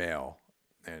piece of mail,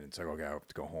 and it's like, okay, I have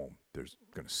to go home. There's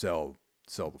going to sell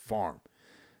the farm.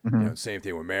 Same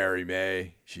thing with Mary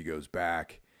May. She goes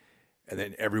back, and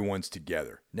then everyone's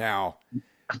together. Now,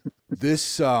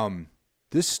 this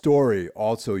story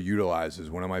also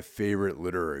utilizes one of my favorite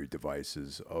literary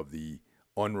devices of the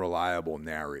unreliable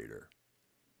narrator,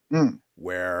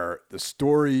 where the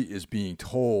story is being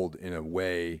told in a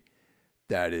way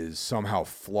that is somehow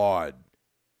flawed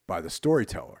by the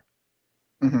storyteller.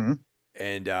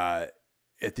 And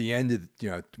at the end of,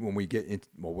 when we get into,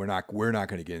 well, we're not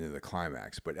going to get into the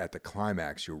climax, but at the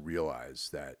climax, you'll realize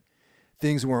that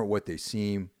things weren't what they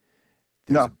seem.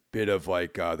 There's a No. bit of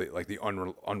the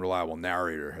unreliable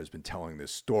narrator has been telling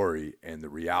this story, and the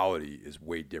reality is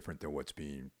way different than what's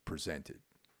being presented.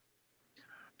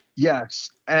 Yes.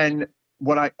 And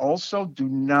what I also do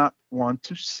not want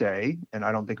to say, and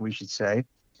I don't think we should say,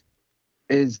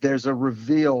 is there's a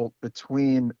reveal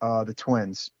between the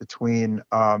twins, between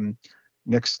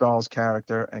Nick Stahl's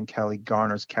character and Kelly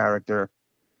Garner's character,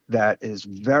 that is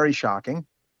very shocking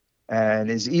and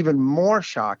is even more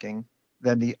shocking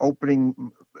than the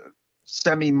opening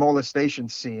semi-molestation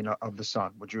scene of the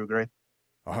son. Would you agree?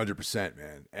 100%,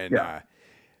 man. And Yeah.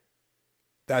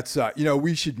 that's,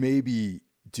 we should maybe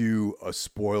do a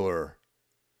spoiler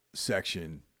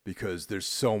section because there's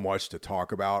so much to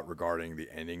talk about regarding the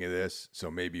ending of this.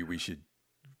 So maybe we should,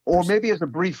 Or maybe as a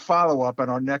brief follow-up on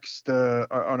our next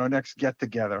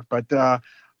get-together. But the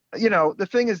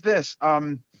thing is this: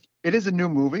 it is a new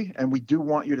movie, and we do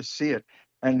want you to see it.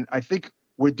 And I think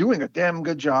we're doing a damn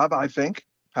good job. I think,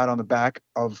 pat on the back,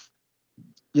 of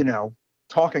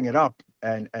talking it up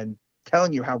and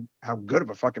telling you how good of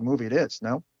a fucking movie it is.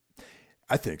 No,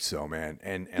 I think so, man.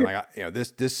 And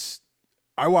this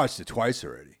I watched it twice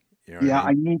already. You know what yeah,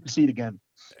 I mean? I need to see it again.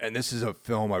 And this is a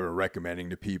film I've been recommending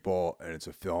to people, and it's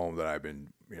a film that I've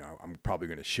been, I'm probably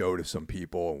going to show to some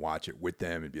people and watch it with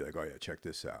them and be like, oh yeah, check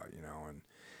this out, and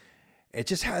it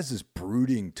just has this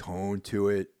brooding tone to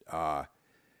it. I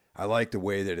like the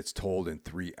way that it's told in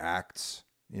 3 acts.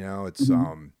 It's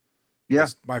Yeah.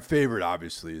 my favorite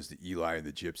obviously is the Eli and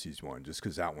the Gypsies one, just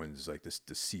because that one's like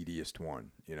the seediest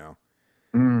one,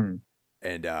 Mm.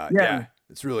 and Yeah.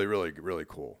 it's really, really, really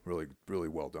cool, really, really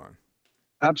well done.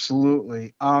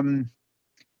 Absolutely.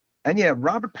 And yeah,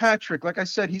 Robert Patrick, like I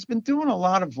said, he's been doing a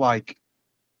lot of like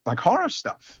horror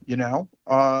stuff,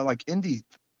 like indie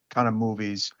kind of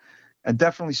movies, and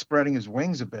definitely spreading his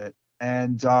wings a bit.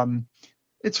 And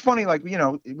it's funny, like,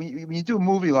 when you do a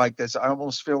movie like this, I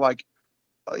almost feel like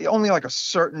only like a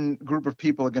certain group of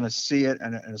people are going to see it,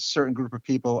 and a certain group of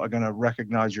people are going to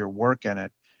recognize your work in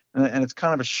it. And it's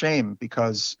kind of a shame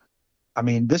because, I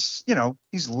mean, this,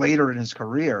 he's later in his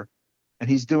career, and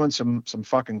he's doing some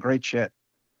fucking great shit.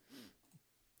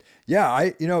 Yeah,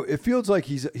 it feels like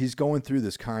he's going through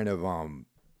this kind of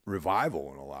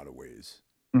revival in a lot of ways.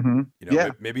 Mm-hmm. Yeah.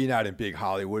 Maybe not in big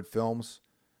Hollywood films,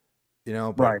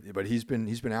 but Right. but he's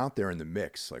been out there in the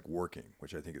mix, like working,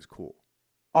 which I think is cool.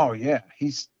 Oh yeah,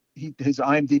 his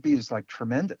IMDb is like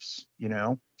tremendous,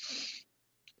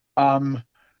 Um,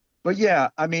 but yeah,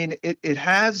 I mean, it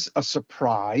has a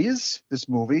surprise, this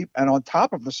movie, and on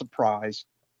top of the surprise,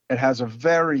 it has a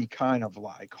very kind of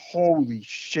like holy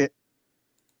shit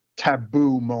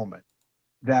taboo moment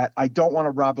that I don't want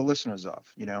to rob the listeners of.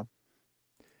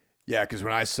 Yeah, because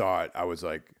when I saw it, I was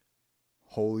like,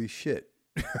 "Holy shit!"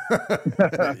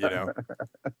 you know.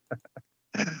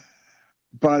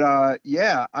 But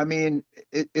yeah, I mean,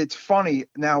 it's funny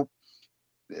now.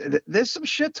 There's some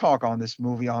shit talk on this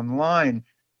movie online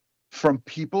from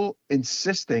people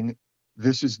insisting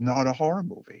this is not a horror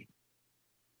movie.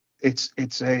 It's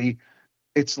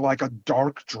like a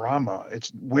dark drama.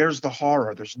 Where's the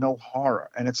horror? There's no horror.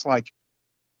 And it's like,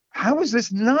 how is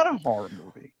this not a horror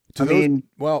movie?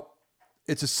 Well,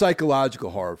 it's a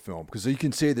psychological horror film because you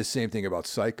can say the same thing about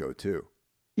Psycho too.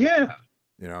 Yeah.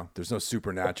 There's no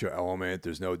supernatural element.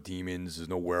 There's no demons. There's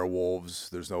no werewolves.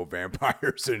 There's no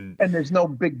vampires, and there's no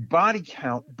big body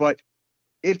count, but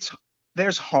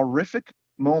there's horrific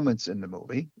moments in the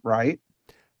movie, right?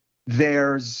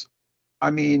 There's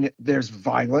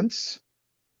violence.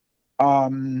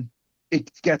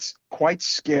 It gets quite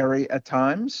scary at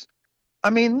times. I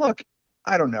mean, look,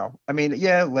 I don't know. I mean,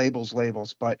 yeah, labels,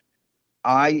 but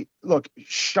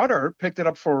Shudder picked it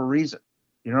up for a reason.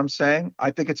 You know what I'm saying? I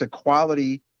think it's a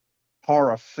quality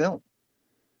horror film.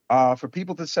 For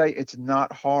people to say it's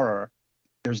not horror,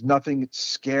 there's nothing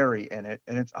scary in it,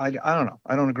 and I don't know.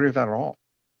 I don't agree with that at all.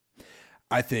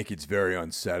 I think it's very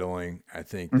unsettling. I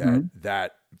think Mhm.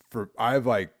 I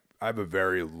have a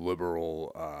very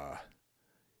liberal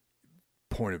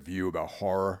point of view about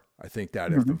horror. I think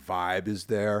that if the vibe is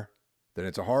there, then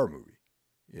it's a horror movie.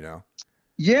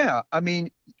 Yeah, I mean,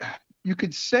 you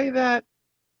could say that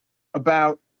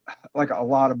about like a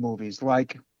lot of movies.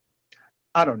 Like,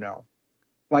 I don't know,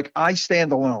 like I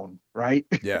Stand Alone, right?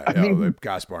 Yeah, I mean, the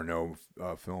Gaspar Noé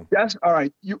film. that's all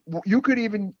right. You could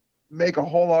even make a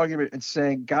whole argument in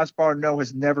saying Gaspar Noé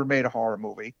has never made a horror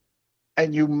movie,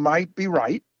 and you might be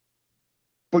right,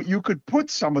 but you could put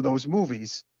some of those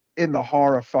movies in the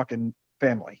horror fucking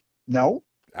family. No?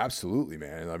 Absolutely,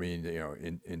 man. I mean,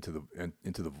 into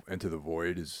the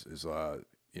void is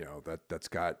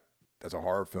that's a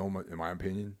horror film in my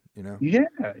opinion. Yeah,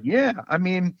 yeah. I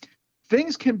mean,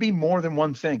 things can be more than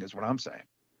one thing, is what I'm saying.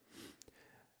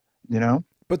 You know?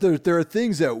 But there are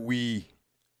things that we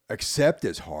accept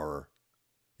as horror,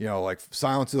 like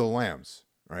Silence of the Lambs,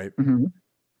 right? Mm-hmm.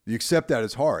 You accept that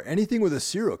as horror. Anything with a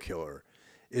serial killer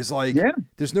is like, Yeah.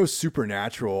 there's no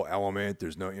supernatural element.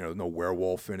 There's no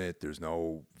werewolf in it. There's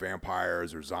no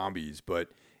vampires or zombies, but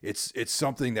it's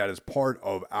something that is part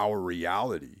of our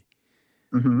reality.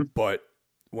 Mm-hmm. But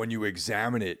when you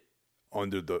examine it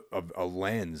under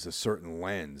a certain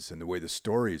lens, and the way the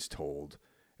story is told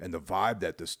and the vibe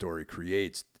that the story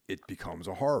creates, it becomes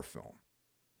a horror film.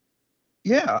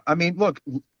 Yeah. I mean, look,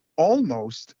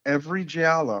 almost every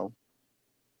giallo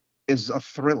is a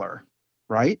thriller,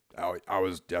 right?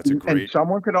 That's a great. And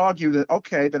someone could argue that,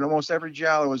 okay, then almost every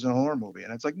giallo is a horror movie.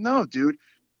 And it's like, no, dude,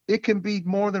 it can be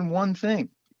more than one thing.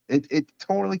 It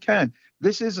totally can.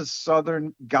 This is a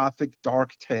Southern Gothic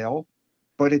dark tale,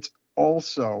 but it's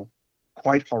also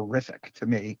quite horrific to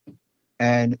me.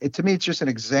 And to me, it's just an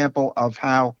example of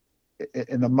how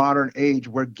in the modern age,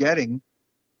 we're getting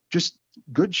just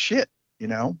good shit,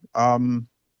 that's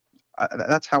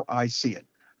how I see it.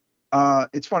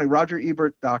 It's funny,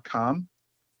 RogerEbert.com,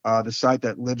 the site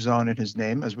that lives on in his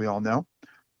name, as we all know,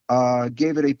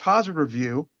 gave it a positive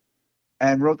review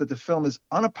and wrote that the film is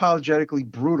unapologetically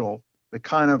brutal, the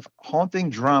kind of haunting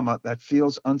drama that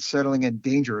feels unsettling and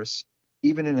dangerous,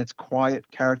 even in its quiet,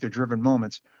 character-driven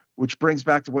moments, which brings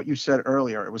back to what you said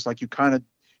earlier. It was like you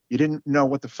didn't know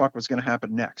what the fuck was going to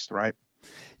happen next, right?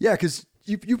 Yeah, because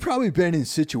you've probably been in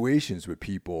situations with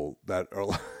people that are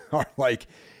like,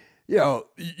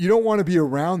 you don't want to be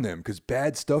around them because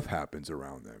bad stuff happens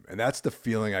around them. And that's the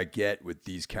feeling I get with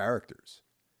these characters.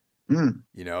 Mm.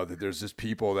 That there's just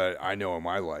people that I know in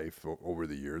my life over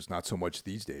the years, not so much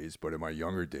these days, but in my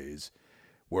younger days,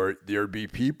 where there'd be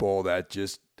people that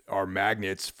just are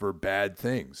magnets for bad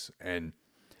things. And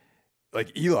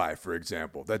like Eli, for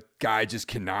example, that guy just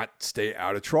cannot stay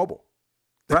out of trouble.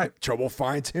 Right. Trouble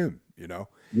finds him,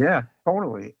 Yeah,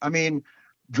 totally. I mean,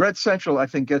 Dread Central, I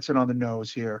think, gets it on the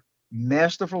nose here.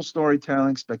 Masterful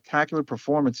storytelling, spectacular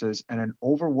performances, and an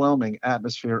overwhelming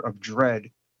atmosphere of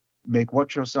dread make what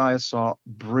Josiah saw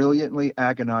brilliantly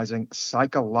agonizing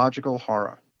psychological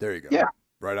horror. There you go. Yeah.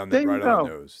 Right on There the you go.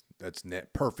 nose. That's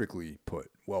perfectly put.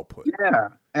 Well put. Yeah.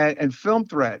 And Film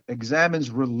Threat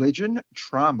examines religion,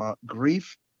 trauma,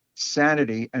 grief,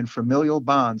 sanity, and familial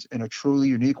bonds in a truly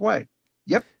unique way.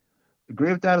 Yep.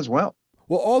 Agree with that as well.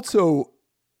 Well, also,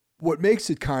 what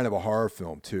makes it kind of a horror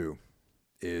film too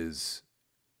is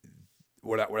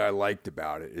what I liked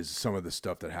about it is some of the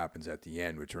stuff that happens at the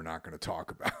end, which we're not going to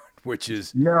talk about, which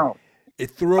is No.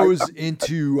 it throws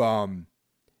into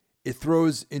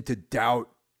doubt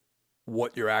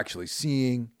what you're actually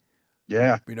seeing.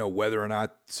 Yeah. Whether or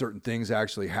not certain things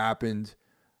actually happened.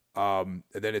 And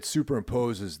then it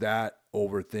superimposes that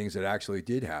over things that actually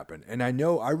did happen. And I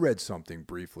know I read something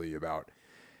briefly about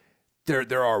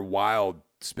there are wild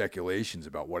speculations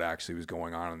about what actually was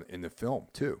going on in the film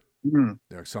too.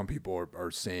 Mm-hmm. Some people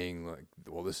are saying like,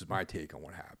 well, this is my take on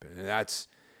what happened. And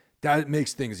that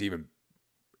makes things even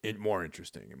more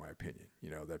interesting, in my opinion,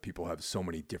 that people have so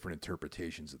many different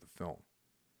interpretations of the film.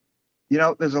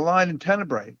 There's a line in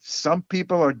Tenebrae. Some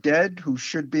people are dead who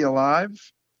should be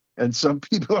alive, and some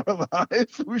people are alive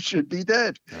who should be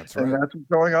dead. That's right. And that's what's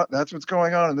going on. That's what's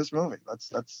going on in this movie. That's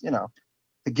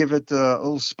to give it a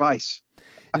little spice.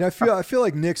 And I feel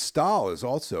like Nick Stahl is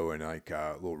also in like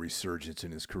a little resurgence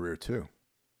in his career too.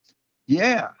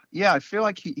 Yeah. I feel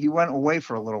like he went away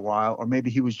for a little while, or maybe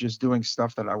he was just doing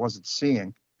stuff that I wasn't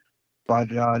seeing.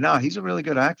 But no, he's a really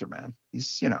good actor, man.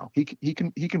 He's he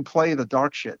can play the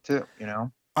dark shit too.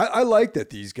 I like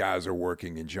that these guys are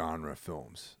working in genre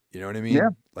films. You know what I mean? Yeah.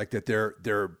 Like that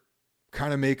they're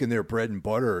kind of making their bread and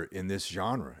butter in this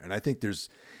genre. And I think there's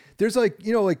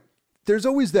like there's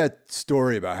always that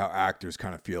story about how actors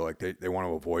kind of feel like they want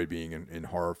to avoid being in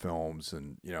horror films,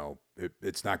 and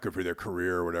it's not good for their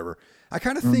career or whatever. I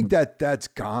kind of think that that's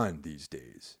gone these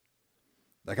days.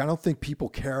 Like, I don't think people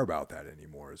care about that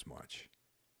anymore as much.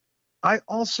 I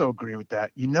also agree with that.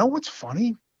 You know what's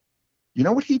funny? You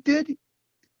know what he did?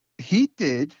 He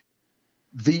did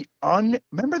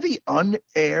remember the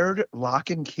unaired Lock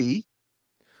and Key?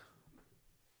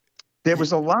 There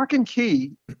was a Lock and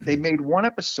Key. They made one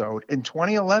episode in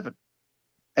 2011,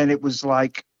 and it was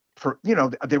like,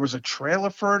 there was a trailer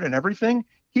for it and everything.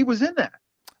 He was in that.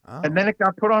 Oh. And then it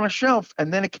got put on a shelf,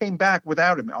 and then it came back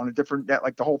without him on a different net,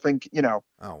 like the whole thing,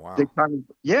 Oh wow. They kind of,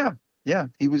 yeah.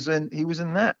 He was in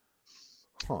that.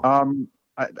 Huh.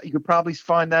 You could probably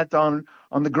find that on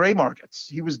the gray markets.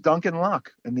 He was Duncan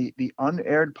Locke in the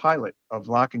unaired pilot of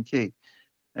Lock and Key.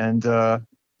 And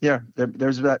yeah, there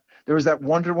was that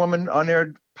Wonder Woman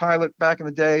unaired pilot back in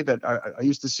the day that I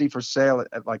used to see for sale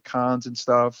at like cons and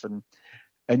stuff. And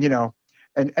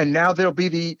and now there'll be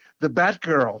the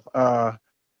Batgirl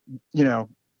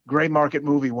gray market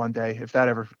movie one day, if that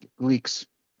ever leaks,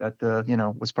 that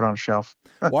was put on a shelf.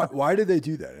 Why did they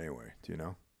do that anyway? Do you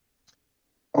know?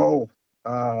 Oh,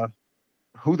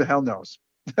 who the hell knows?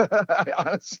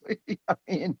 Honestly, I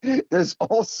mean, there's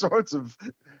all sorts of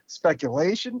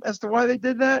speculation as to why they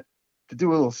did that. To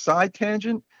do a little side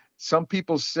tangent, some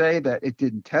people say that it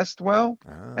didn't test well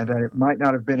and that it might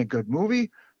not have been a good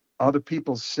movie. Other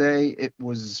people say it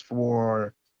was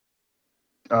for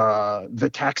the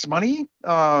tax money.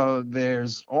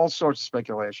 There's all sorts of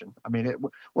speculation. I mean,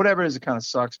 whatever it is, it kind of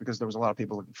sucks because there was a lot of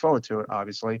people looking forward to it,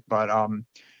 obviously. But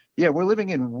yeah, we're living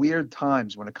in weird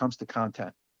times when it comes to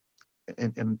content,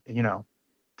 and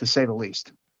to say the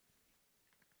least.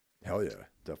 Hell yeah,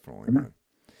 definitely, man.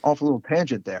 Off a little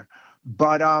tangent there,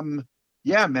 but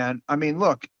yeah, man. I mean,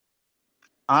 look,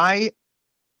 I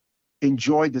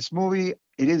enjoyed this movie.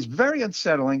 It is very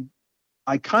unsettling.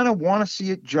 I kind of want to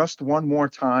see it just one more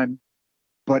time,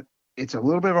 but it's a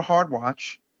little bit of a hard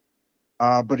watch.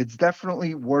 But it's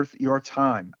definitely worth your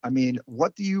time. I mean,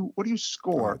 what do you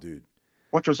score? Oh, dude.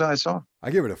 What Josiah saw? I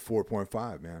give it a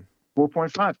 4.5, man.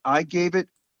 4.5. I gave it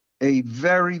a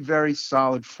very, very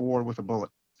solid 4 with a bullet.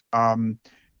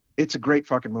 It's a great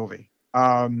fucking movie.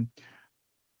 I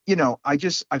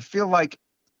feel like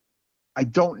I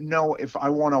don't know if I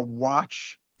want to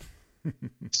watch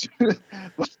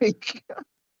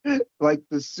like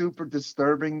the super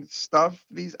disturbing stuff.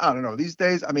 I don't know, these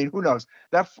days. I mean, who knows?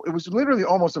 It was literally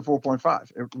almost a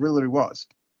 4.5. It really was.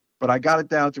 But I got it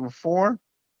down to a 4.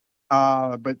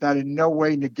 But that in no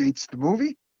way negates the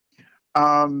movie.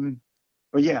 But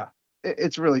yeah,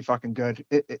 it's really fucking good.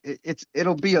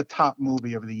 It'll be a top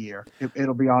movie of the year.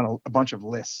 It'll be on a bunch of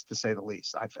lists, to say the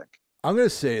least, I think. I'm going to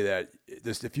say that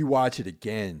if you watch it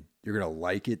again, you're going to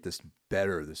like it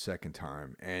better the second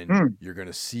time, and you're going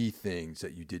to see things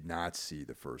that you did not see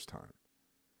the first time.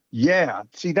 Yeah.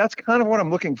 See, that's kind of what I'm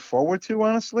looking forward to,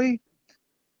 honestly.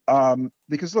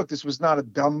 Because look, this was not a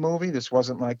dumb movie. This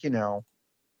wasn't like,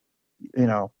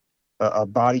 a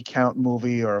body count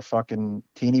movie or a fucking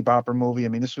teeny bopper movie. I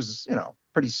mean, this was,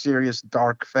 pretty serious,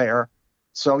 dark fare.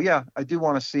 So yeah, I do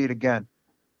want to see it again.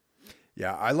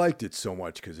 Yeah, I liked it so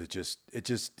much because it just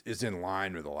is in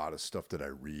line with a lot of stuff that I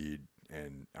read,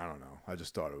 and I don't know. I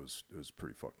just thought it was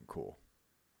pretty fucking cool.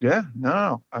 Yeah,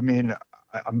 no, I mean,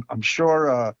 I'm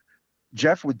sure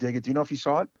Jeff would dig it. Do you know if he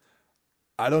saw it?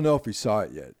 I don't know if he saw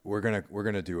it yet. We're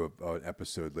gonna do an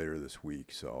episode later this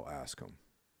week, so I'll ask him.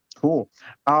 Cool.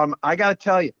 I gotta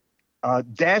tell you,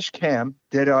 Dashcam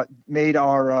made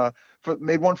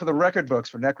one for the record books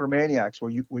for Necromaniacs,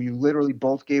 where you literally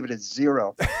both gave it a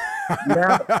 0.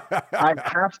 Now I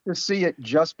have to see it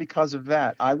just because of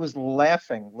that. I was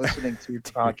laughing listening to your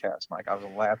podcast, Mike. I was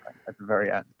laughing at the very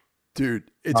end.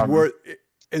 Dude, it's worth it.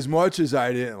 As much as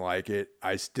I didn't like it,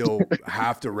 I still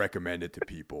have to recommend it to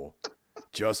people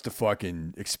just to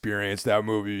fucking experience that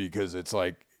movie, because it's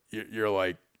like you're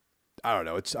like, I don't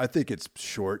know. I think it's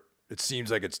short. It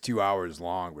seems like it's 2 hours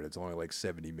long, but it's only like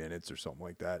 70 minutes or something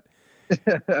like that.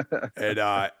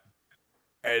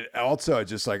 And also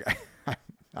just like,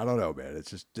 I don't know, man.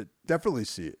 It's just definitely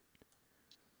see it.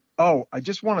 Oh, I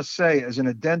just want to say, as an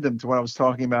addendum to what I was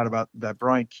talking about that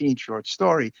Brian Keene short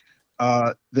story,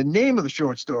 the name of the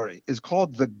short story is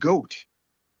called The Goat,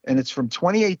 and it's from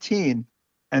 2018.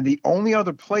 And the only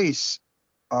other place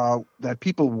that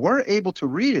people were able to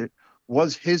read it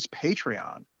was his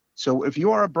Patreon. So if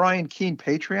you are a Brian Keene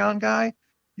Patreon guy,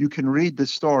 you can read the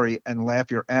story and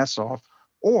laugh your ass off.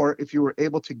 Or if you were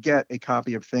able to get a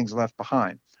copy of Things Left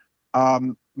Behind.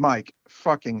 Mike,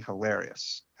 fucking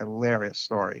hilarious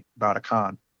story about a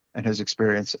con and his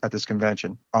experience at this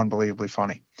convention. Unbelievably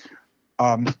funny.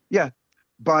 Yeah,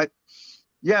 but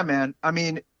yeah, man, I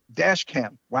mean,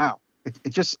 Dashcam, wow.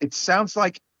 It sounds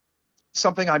like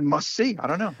something I must see. I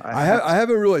don't know. I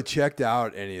haven't really checked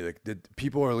out any of the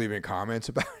people are leaving comments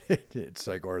about it. It's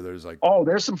like, or there's like,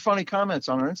 there's some funny comments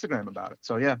on our Instagram about it.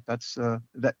 So yeah, that's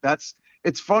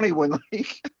it's funny when,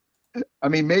 like, I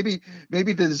mean, maybe the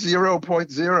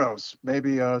 0.0s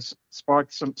maybe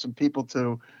sparked some people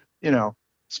to,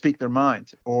 speak their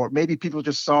mind, or maybe people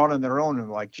just saw it on their own and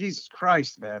were like, Jesus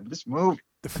Christ, man, this movie.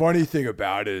 The funny thing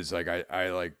about it is, like,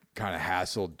 I like kind of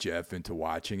hassled Jeff into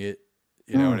watching it.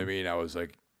 You know what I mean? I was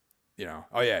like,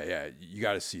 oh yeah, you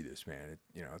got to see this, man.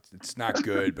 It's not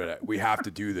good, but we have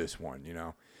to do this one,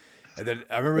 And then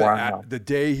I remember Wow. the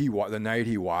day the night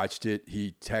he watched it,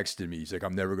 he texted me. He's like,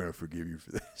 "I'm never gonna forgive you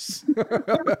for this."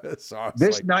 So I was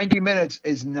This like, 90 minutes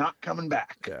is not coming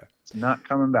back. "Yeah." It's not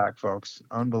coming back, folks.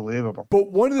 Unbelievable.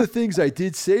 But one of the things I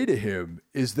did say to him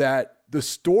is that the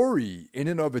story, in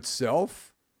and of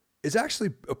itself, is actually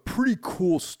a pretty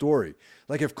cool story.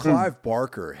 Like if Clive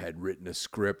Barker had written a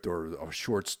script or a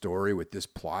short story with this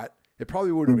plot, it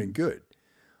probably would have been good.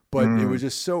 But it was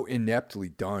just so ineptly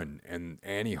done, and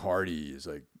Annie Hardy is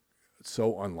like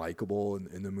so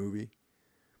unlikable in the movie.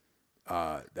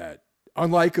 That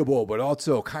unlikable, but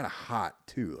also kind of hot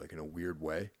too, like in a weird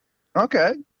way.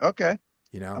 Okay. Okay.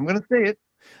 You know, I'm going to see it.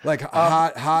 like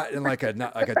hot in like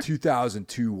a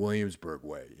 2002 Williamsburg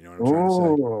way. You know what I'm trying to say?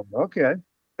 Oh, okay.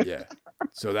 Yeah.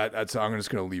 So that's I'm just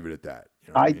gonna leave it at that.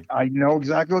 You know what I mean? I know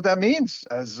exactly what that means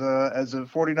as a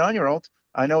 49-year-old.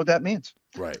 I know what that means.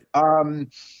 Right.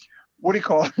 What do you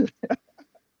call it?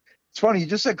 It's funny. You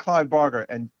just said Clive Barker,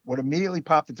 and what immediately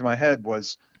popped into my head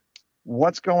was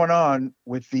what's going on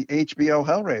with the HBO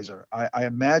Hellraiser. I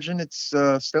imagine it's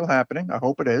still happening. I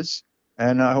hope it is,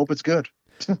 and I hope it's good.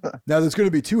 Now there's going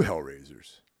to be two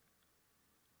Hellraisers.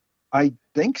 I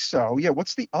think so. Yeah.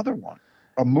 What's the other one?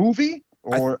 A movie?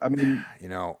 Or I mean, you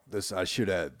know, this I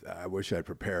wish I had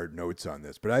prepared notes on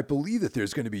this, but I believe that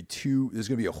there's going to be two. There's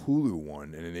going to be a Hulu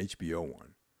one and an HBO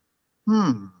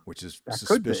one. Which is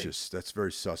suspicious. That's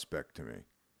very suspect to me.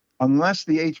 Unless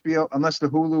the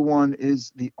Hulu one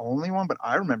is the only one, but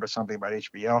I remember something about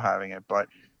HBO having it. But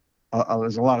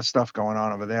there's a lot of stuff going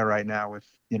on over there right now with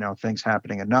things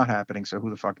happening and not happening. So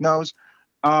who the fuck knows?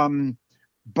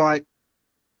 But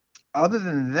other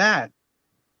than that,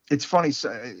 it's funny.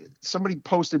 Somebody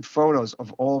posted photos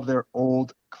of all of their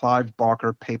old Clive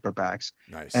Barker paperbacks.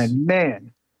 Nice. And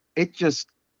man, it just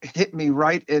hit me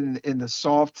right in the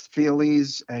soft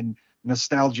feelies and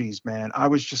nostalgies, man. I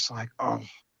was just like, oh,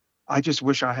 I just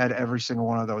wish I had every single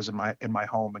one of those in my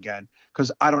home again,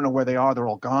 because I don't know where they are. They're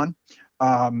all gone.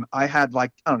 I had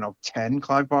like, I don't know, 10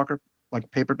 Clive Barker like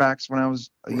paperbacks when I was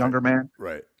a younger man.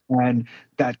 Right. And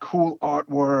that cool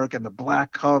artwork and the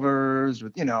black covers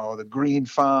with, the green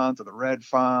font or the red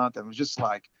font. And it was just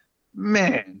like,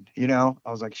 man, I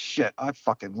was like, shit, I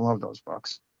fucking love those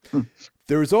books.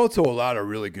 There was also a lot of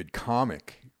really good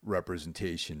comic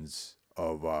representations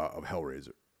of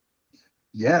Hellraiser.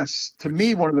 Yes. To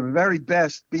me, one of the very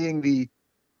best being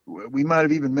we might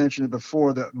have even mentioned it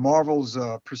before, the Marvel's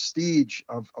Prestige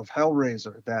of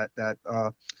Hellraiser, that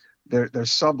their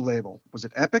sub-label. Was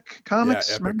it Epic Comics?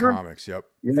 Yeah, Epic remember? Comics, yep.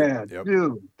 Yeah, yep.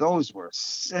 Dude, those were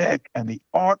sick. And the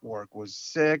artwork was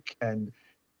sick. And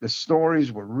the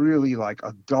stories were really like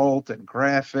adult and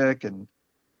graphic. And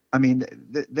I mean,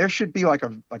 there should be like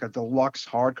a deluxe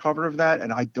hardcover of that.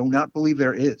 And I do not believe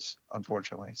there is,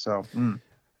 unfortunately. So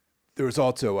there was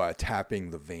also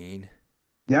Tapping the Vein.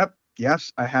 Yep.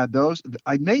 Yes, I had those.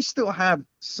 I may still have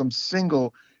some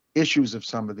single issues of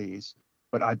some of these.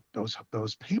 But those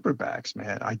paperbacks,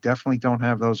 man, I definitely don't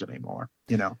have those anymore.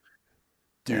 Dude,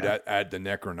 yeah. At the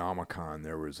Necronomicon,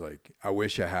 there was like, I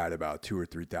wish I had about $2,000 or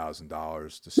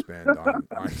 $3,000 to spend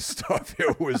on stuff.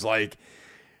 It was like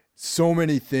so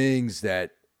many things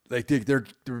that like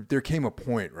there came a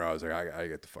point where I was like, I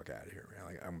get the fuck out of here, man.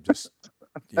 Like I'm just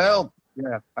help.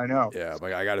 Yeah, I know. Yeah,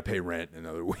 like I got to pay rent in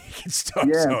another week and stuff.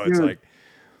 Yeah, so dude.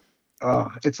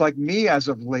 It's like me as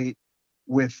of late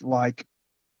with like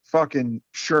fucking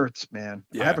shirts, man.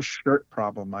 Yeah. I have a shirt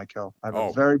problem, Michael. I have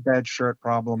a very bad shirt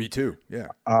problem. Me too. Yeah.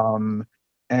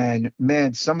 And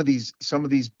man, some of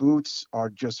these boots are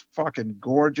just fucking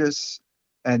gorgeous,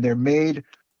 and they're made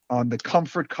on the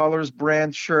Comfort Colors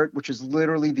brand shirt, which is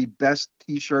literally the best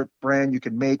t-shirt brand you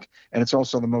can make, and it's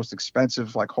also the most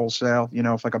expensive, like wholesale.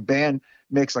 If like a band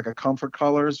makes like a Comfort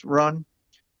Colors run,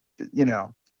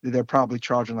 they're probably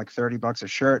charging like $30 a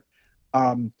shirt.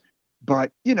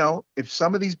 But, if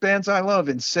some of these bands I love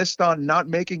insist on not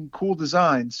making cool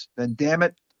designs, then damn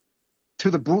it,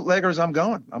 to the bootleggers, I'm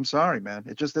going. I'm sorry, man.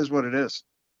 It just is what it is.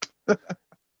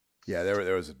 Yeah,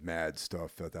 there was mad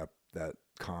stuff at that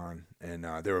con. And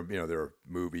there were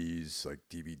movies, like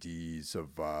DVDs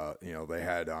of, they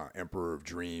had Emperor of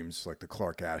Dreams, like the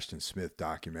Clark Ashton Smith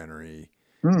documentary.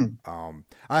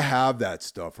 I have that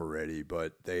stuff already,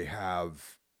 but they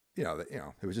have,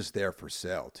 it was just there for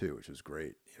sale too, which was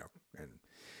great. And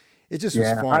it just was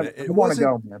fun. It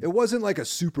wasn't like a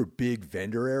super big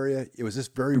vendor area. It was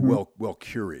just very well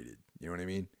curated. You know what I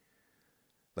mean?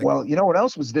 Like, well, you know what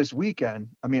else was this weekend?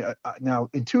 I mean, now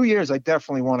in 2 years, I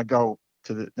definitely want to go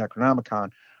to the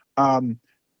Necronomicon.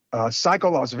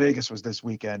 Psycho Las Vegas was this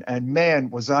weekend, and man,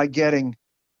 was I getting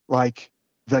like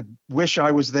the Wish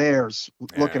I Was There's,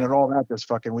 looking Yeah. at all that this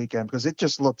fucking weekend, because it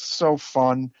just looked so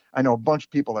fun. I know a bunch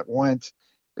of people that went.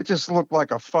 It just looked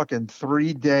like a fucking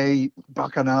 3-day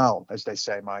bacchanal, as they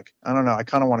say, Mike. I don't know. I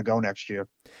kind of want to go next year.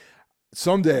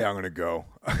 Someday I'm gonna go.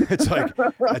 It's like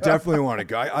I definitely want to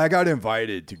go. I got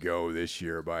invited to go this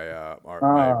year by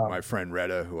my friend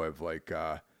Retta, who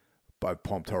I've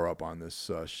pumped her up on this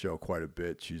show quite a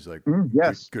bit. She's like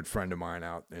yes. good friend of mine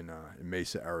out in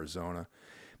Mesa, Arizona.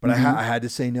 But I had to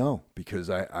say no because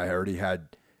I already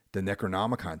had the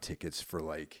Necronomicon tickets for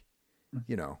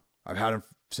I've had them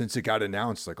since it got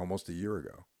announced like almost a year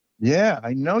ago. Yeah,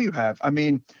 I know you have. I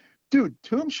mean, dude,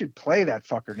 Tomb should play that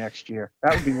fucker next year.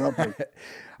 That would be lovely.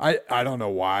 I don't know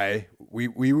why.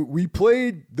 We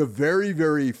played the very,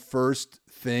 very first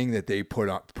thing that they put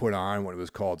on when it was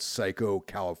called Psycho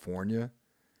California.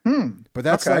 But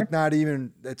that's like not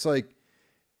even it's like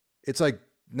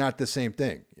not the same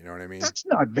thing. You know what I mean? That's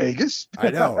not Vegas. I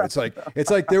know. It's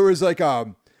like there was like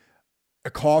a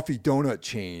coffee donut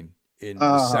chain in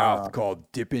the South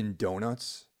called Dippin'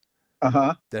 Donuts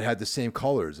that had the same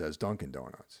colors as Dunkin'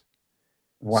 Donuts.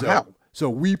 Wow. So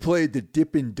we played the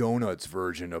Dippin' Donuts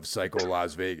version of Psycho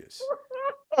Las Vegas.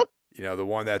 You know, the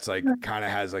one that's like kind of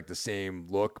has like the same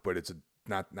look, but it's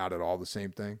not at all the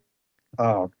same thing.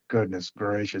 Oh, goodness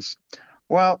gracious.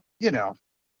 Well,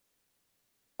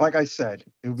 like I said,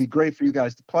 it would be great for you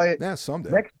guys to play it. Yeah,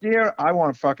 someday. Next year, I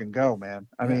want to fucking go, man.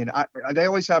 I mean, they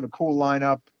always have a cool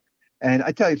lineup. And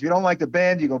I tell you, if you don't like the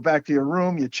band, you go back to your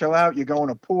room, you chill out, you go in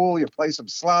a pool, you play some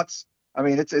slots. I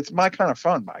mean, it's my kind of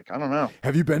fun, Mike. I don't know.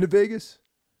 Have you been to Vegas?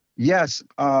 Yes.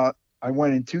 I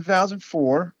went in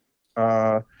 2004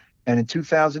 and in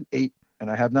 2008,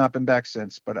 and I have not been back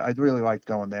since, but I really liked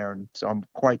going there. And so I'm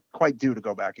quite due to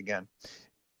go back again.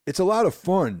 It's a lot of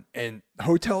fun, and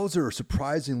hotels are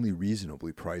surprisingly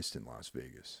reasonably priced in Las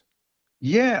Vegas.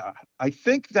 Yeah, I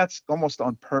think that's almost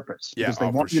on purpose because they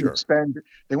want you to spend.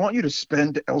 They want you to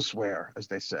spend elsewhere, as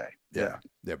they say. Yeah.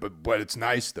 But it's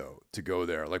nice though to go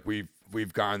there. Like we've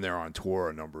gone there on tour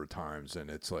a number of times, and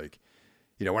it's like,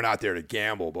 we're not there to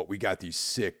gamble, but we got these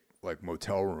sick like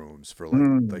motel rooms for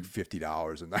like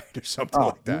 $50 a night or something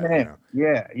like that. Man.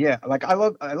 Yeah. Like I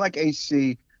like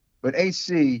AC. But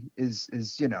AC is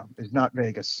not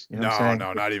Vegas. You know what I'm saying?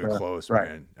 No, not even close, right.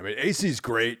 Man. I mean, AC is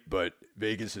great, but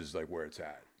Vegas is like where it's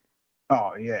at.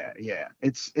 Oh yeah.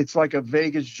 It's like a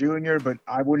Vegas Junior, but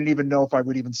I wouldn't even know if I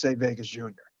would even say Vegas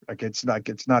Junior. Like it's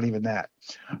not even that.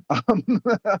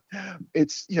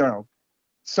 It's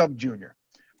sub junior.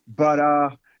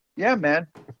 But yeah, man.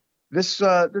 This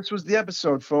was the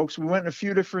episode, folks. We went in a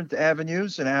few different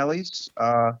avenues and alleys.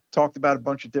 Talked about a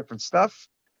bunch of different stuff.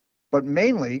 But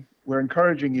mainly, we're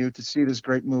encouraging you to see this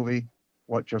great movie,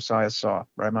 What Josiah Saw.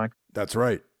 Right, Mike? That's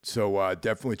right. So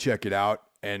definitely check it out.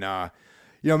 And,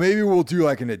 maybe we'll do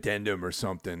like an addendum or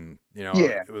something,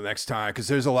 next time. Because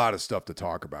there's a lot of stuff to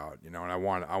talk about, and I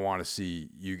want to see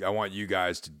you. I want you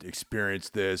guys to experience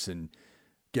this and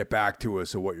get back to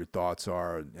us of what your thoughts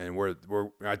are. And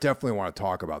I definitely want to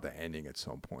talk about the ending at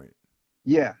some point.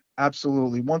 Yeah,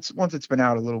 absolutely. Once it's been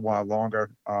out a little while longer,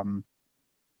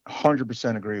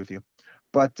 100% agree with you.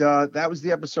 But that was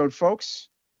the episode, folks.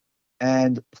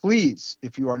 And please,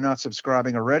 if you are not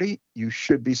subscribing already, you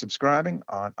should be subscribing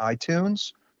on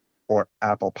iTunes or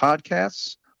Apple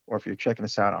Podcasts, or if you're checking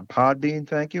us out on Podbean,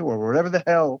 thank you, or wherever the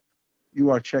hell you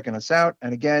are checking us out.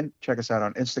 And again, check us out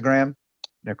on Instagram,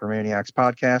 Necromaniacs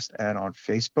Podcast, and on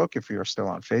Facebook if you're still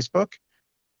on Facebook.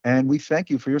 And we thank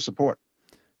you for your support.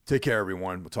 Take care,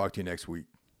 everyone. We'll talk to you next week.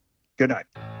 Good night.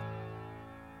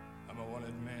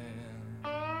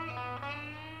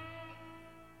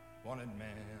 Wanted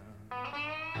man,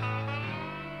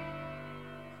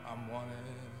 I'm wanted.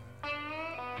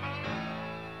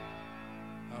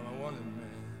 I'm a wanted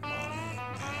man.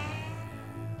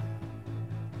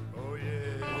 Oh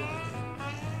yeah.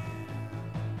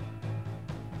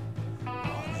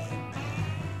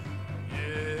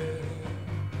 Yeah.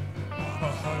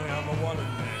 Oh honey, I'm a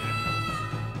wanted man.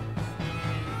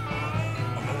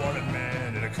 I'm a wanted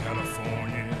man in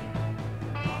California.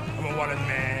 I'm a wanted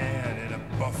man in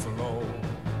Buffalo.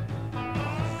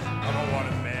 I'm a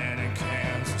wanted man in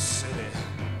Kansas City.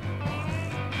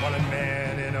 Wanted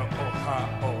man in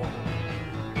Ohio.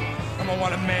 I'm a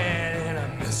wanted man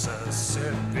in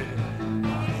Mississippi.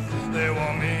 They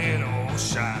want me in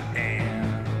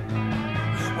Cheyenne.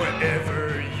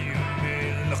 Wherever you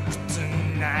may look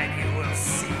tonight, you will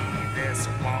see this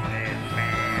wanted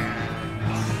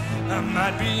man. I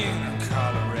might be in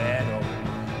Colorado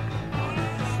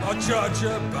or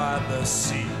Georgia by the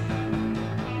sea,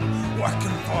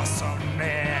 working for some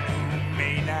man who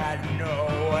may not know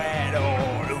at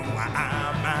all who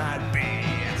I might be.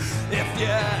 you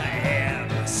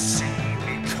ever see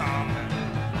me coming,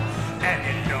 and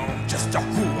you know just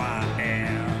who I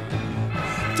am,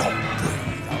 don't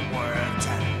breathe a word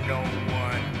to no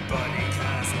one, buddy,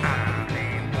 'cause I'm a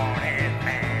wanted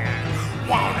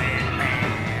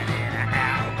man in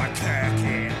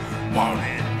Albuquerque,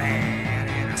 wanted man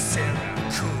in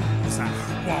Syracuse,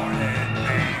 wanted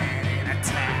man in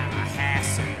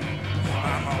Tallahassee,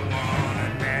 I'm a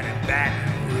wanted man in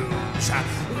Baton Rouge,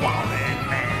 wanted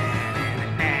man in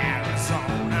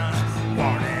Arizona,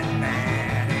 wanted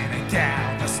man in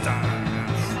Galveston,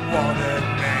 wanted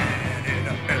man in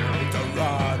El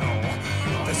Dorado.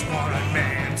 This wanted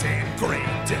man's in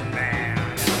great demand.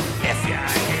 If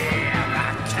you're here,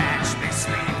 catch me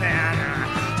sleeping.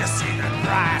 You see the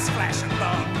price flash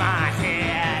above my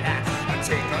head.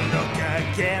 Take a look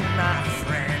again, my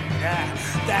friend.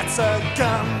 That's a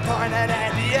gun pointed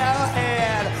at your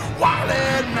head.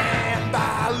 Wanted man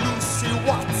by Lucy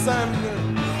Watson.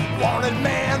 Wanted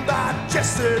man by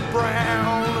Jesse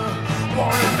Brown.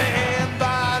 Wanted man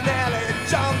by Nellie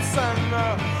Johnson.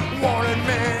 Wanted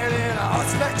man in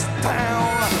us next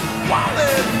town.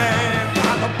 Wanted man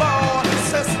by the Border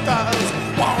Sisters.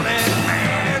 Wanted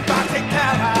man by Kate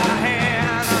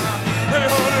Callahan. Hey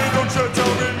honey, don't you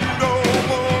tell me you don't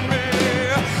want me,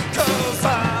 'cause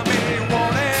I'm a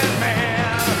wanted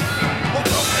man. A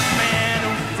wanted man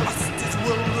who lost his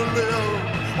will to live.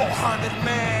 A haunted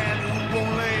man who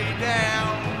won't lay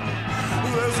down.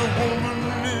 There's a woman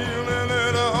kneeling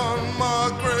in a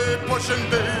unmarked grave, pushing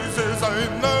daisies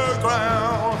in the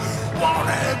ground.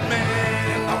 Wanted man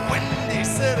in the Windy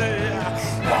City.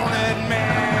 Wanted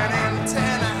man in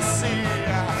Tennessee.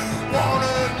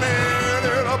 Wanted man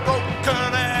in a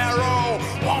broken arrow.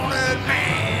 Wanted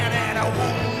man in a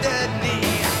wounded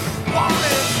knee.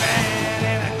 Wanted man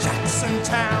in a Jackson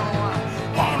town.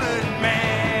 Wanted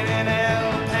man in El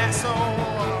Paso.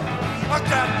 I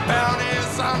got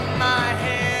bounties on my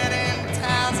head in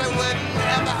towns I would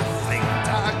never think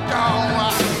to go.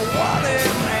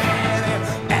 Wanted man in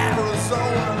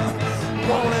Arizona.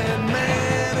 Wanted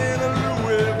man in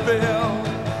Louisville.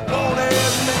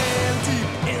 Wanted man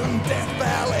deep in Death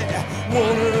Valley.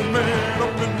 Wanted man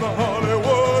up in the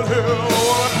Hollywood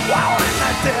Hills. When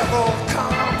the devil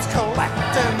comes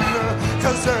collecting,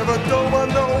 'cause every door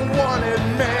no wanted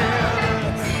man,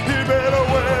 he better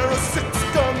wear a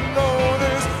 6-gun on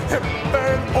his hip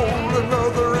and hold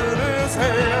another in his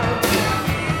hand.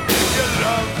 If you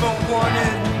love the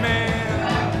wanted man,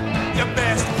 you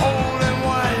best hold him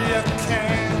while you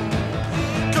can,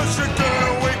 'cause you're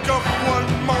gonna wake up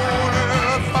one morning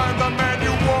and find the man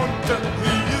you want and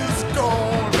he is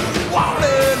gone.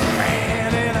 Wanted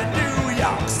man in a New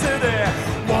York City.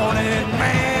 Wanted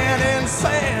man in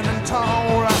San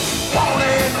Antonio.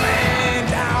 Wanted man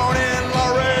down in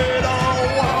Laredo.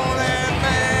 Wanted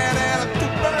man in a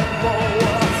Tupelo.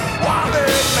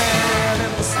 Wanted man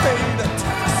in the state of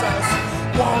Texas.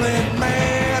 Wanted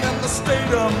man in the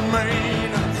state of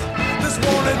Maine. This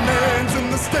wanted man's in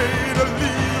the state of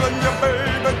leaving your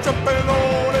baby jumping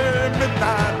on a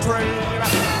midnight train.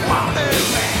 Wanted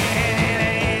man in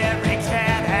every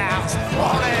cat house.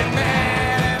 Wanted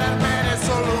man in as many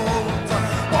saloons.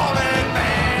 Wanted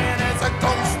man is a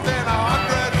ghost in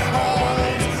 100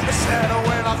 homes, a shadow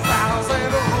in 1,000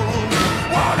 rooms.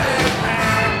 Wanted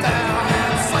man down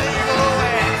in St.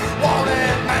 Louis.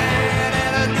 Wanted man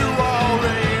in a New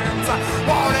Orleans.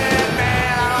 Wanted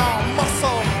man on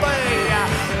Muscle Bay.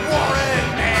 Wanted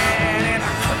man in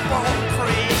a Cripple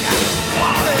Creek.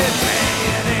 Wanted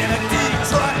man in a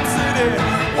Detroit City.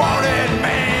 Wanted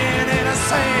man in a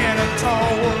San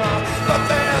Antonio. But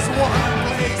there's one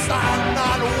place I'm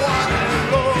not wanted,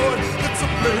 Lord. It's a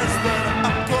place that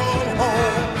I call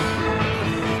home.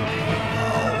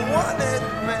 Oh, wanted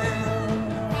man.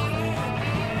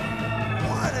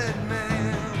 Wanted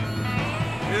man.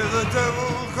 If the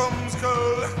devil comes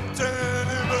collecting,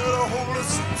 you better hold a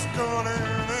 6-gun in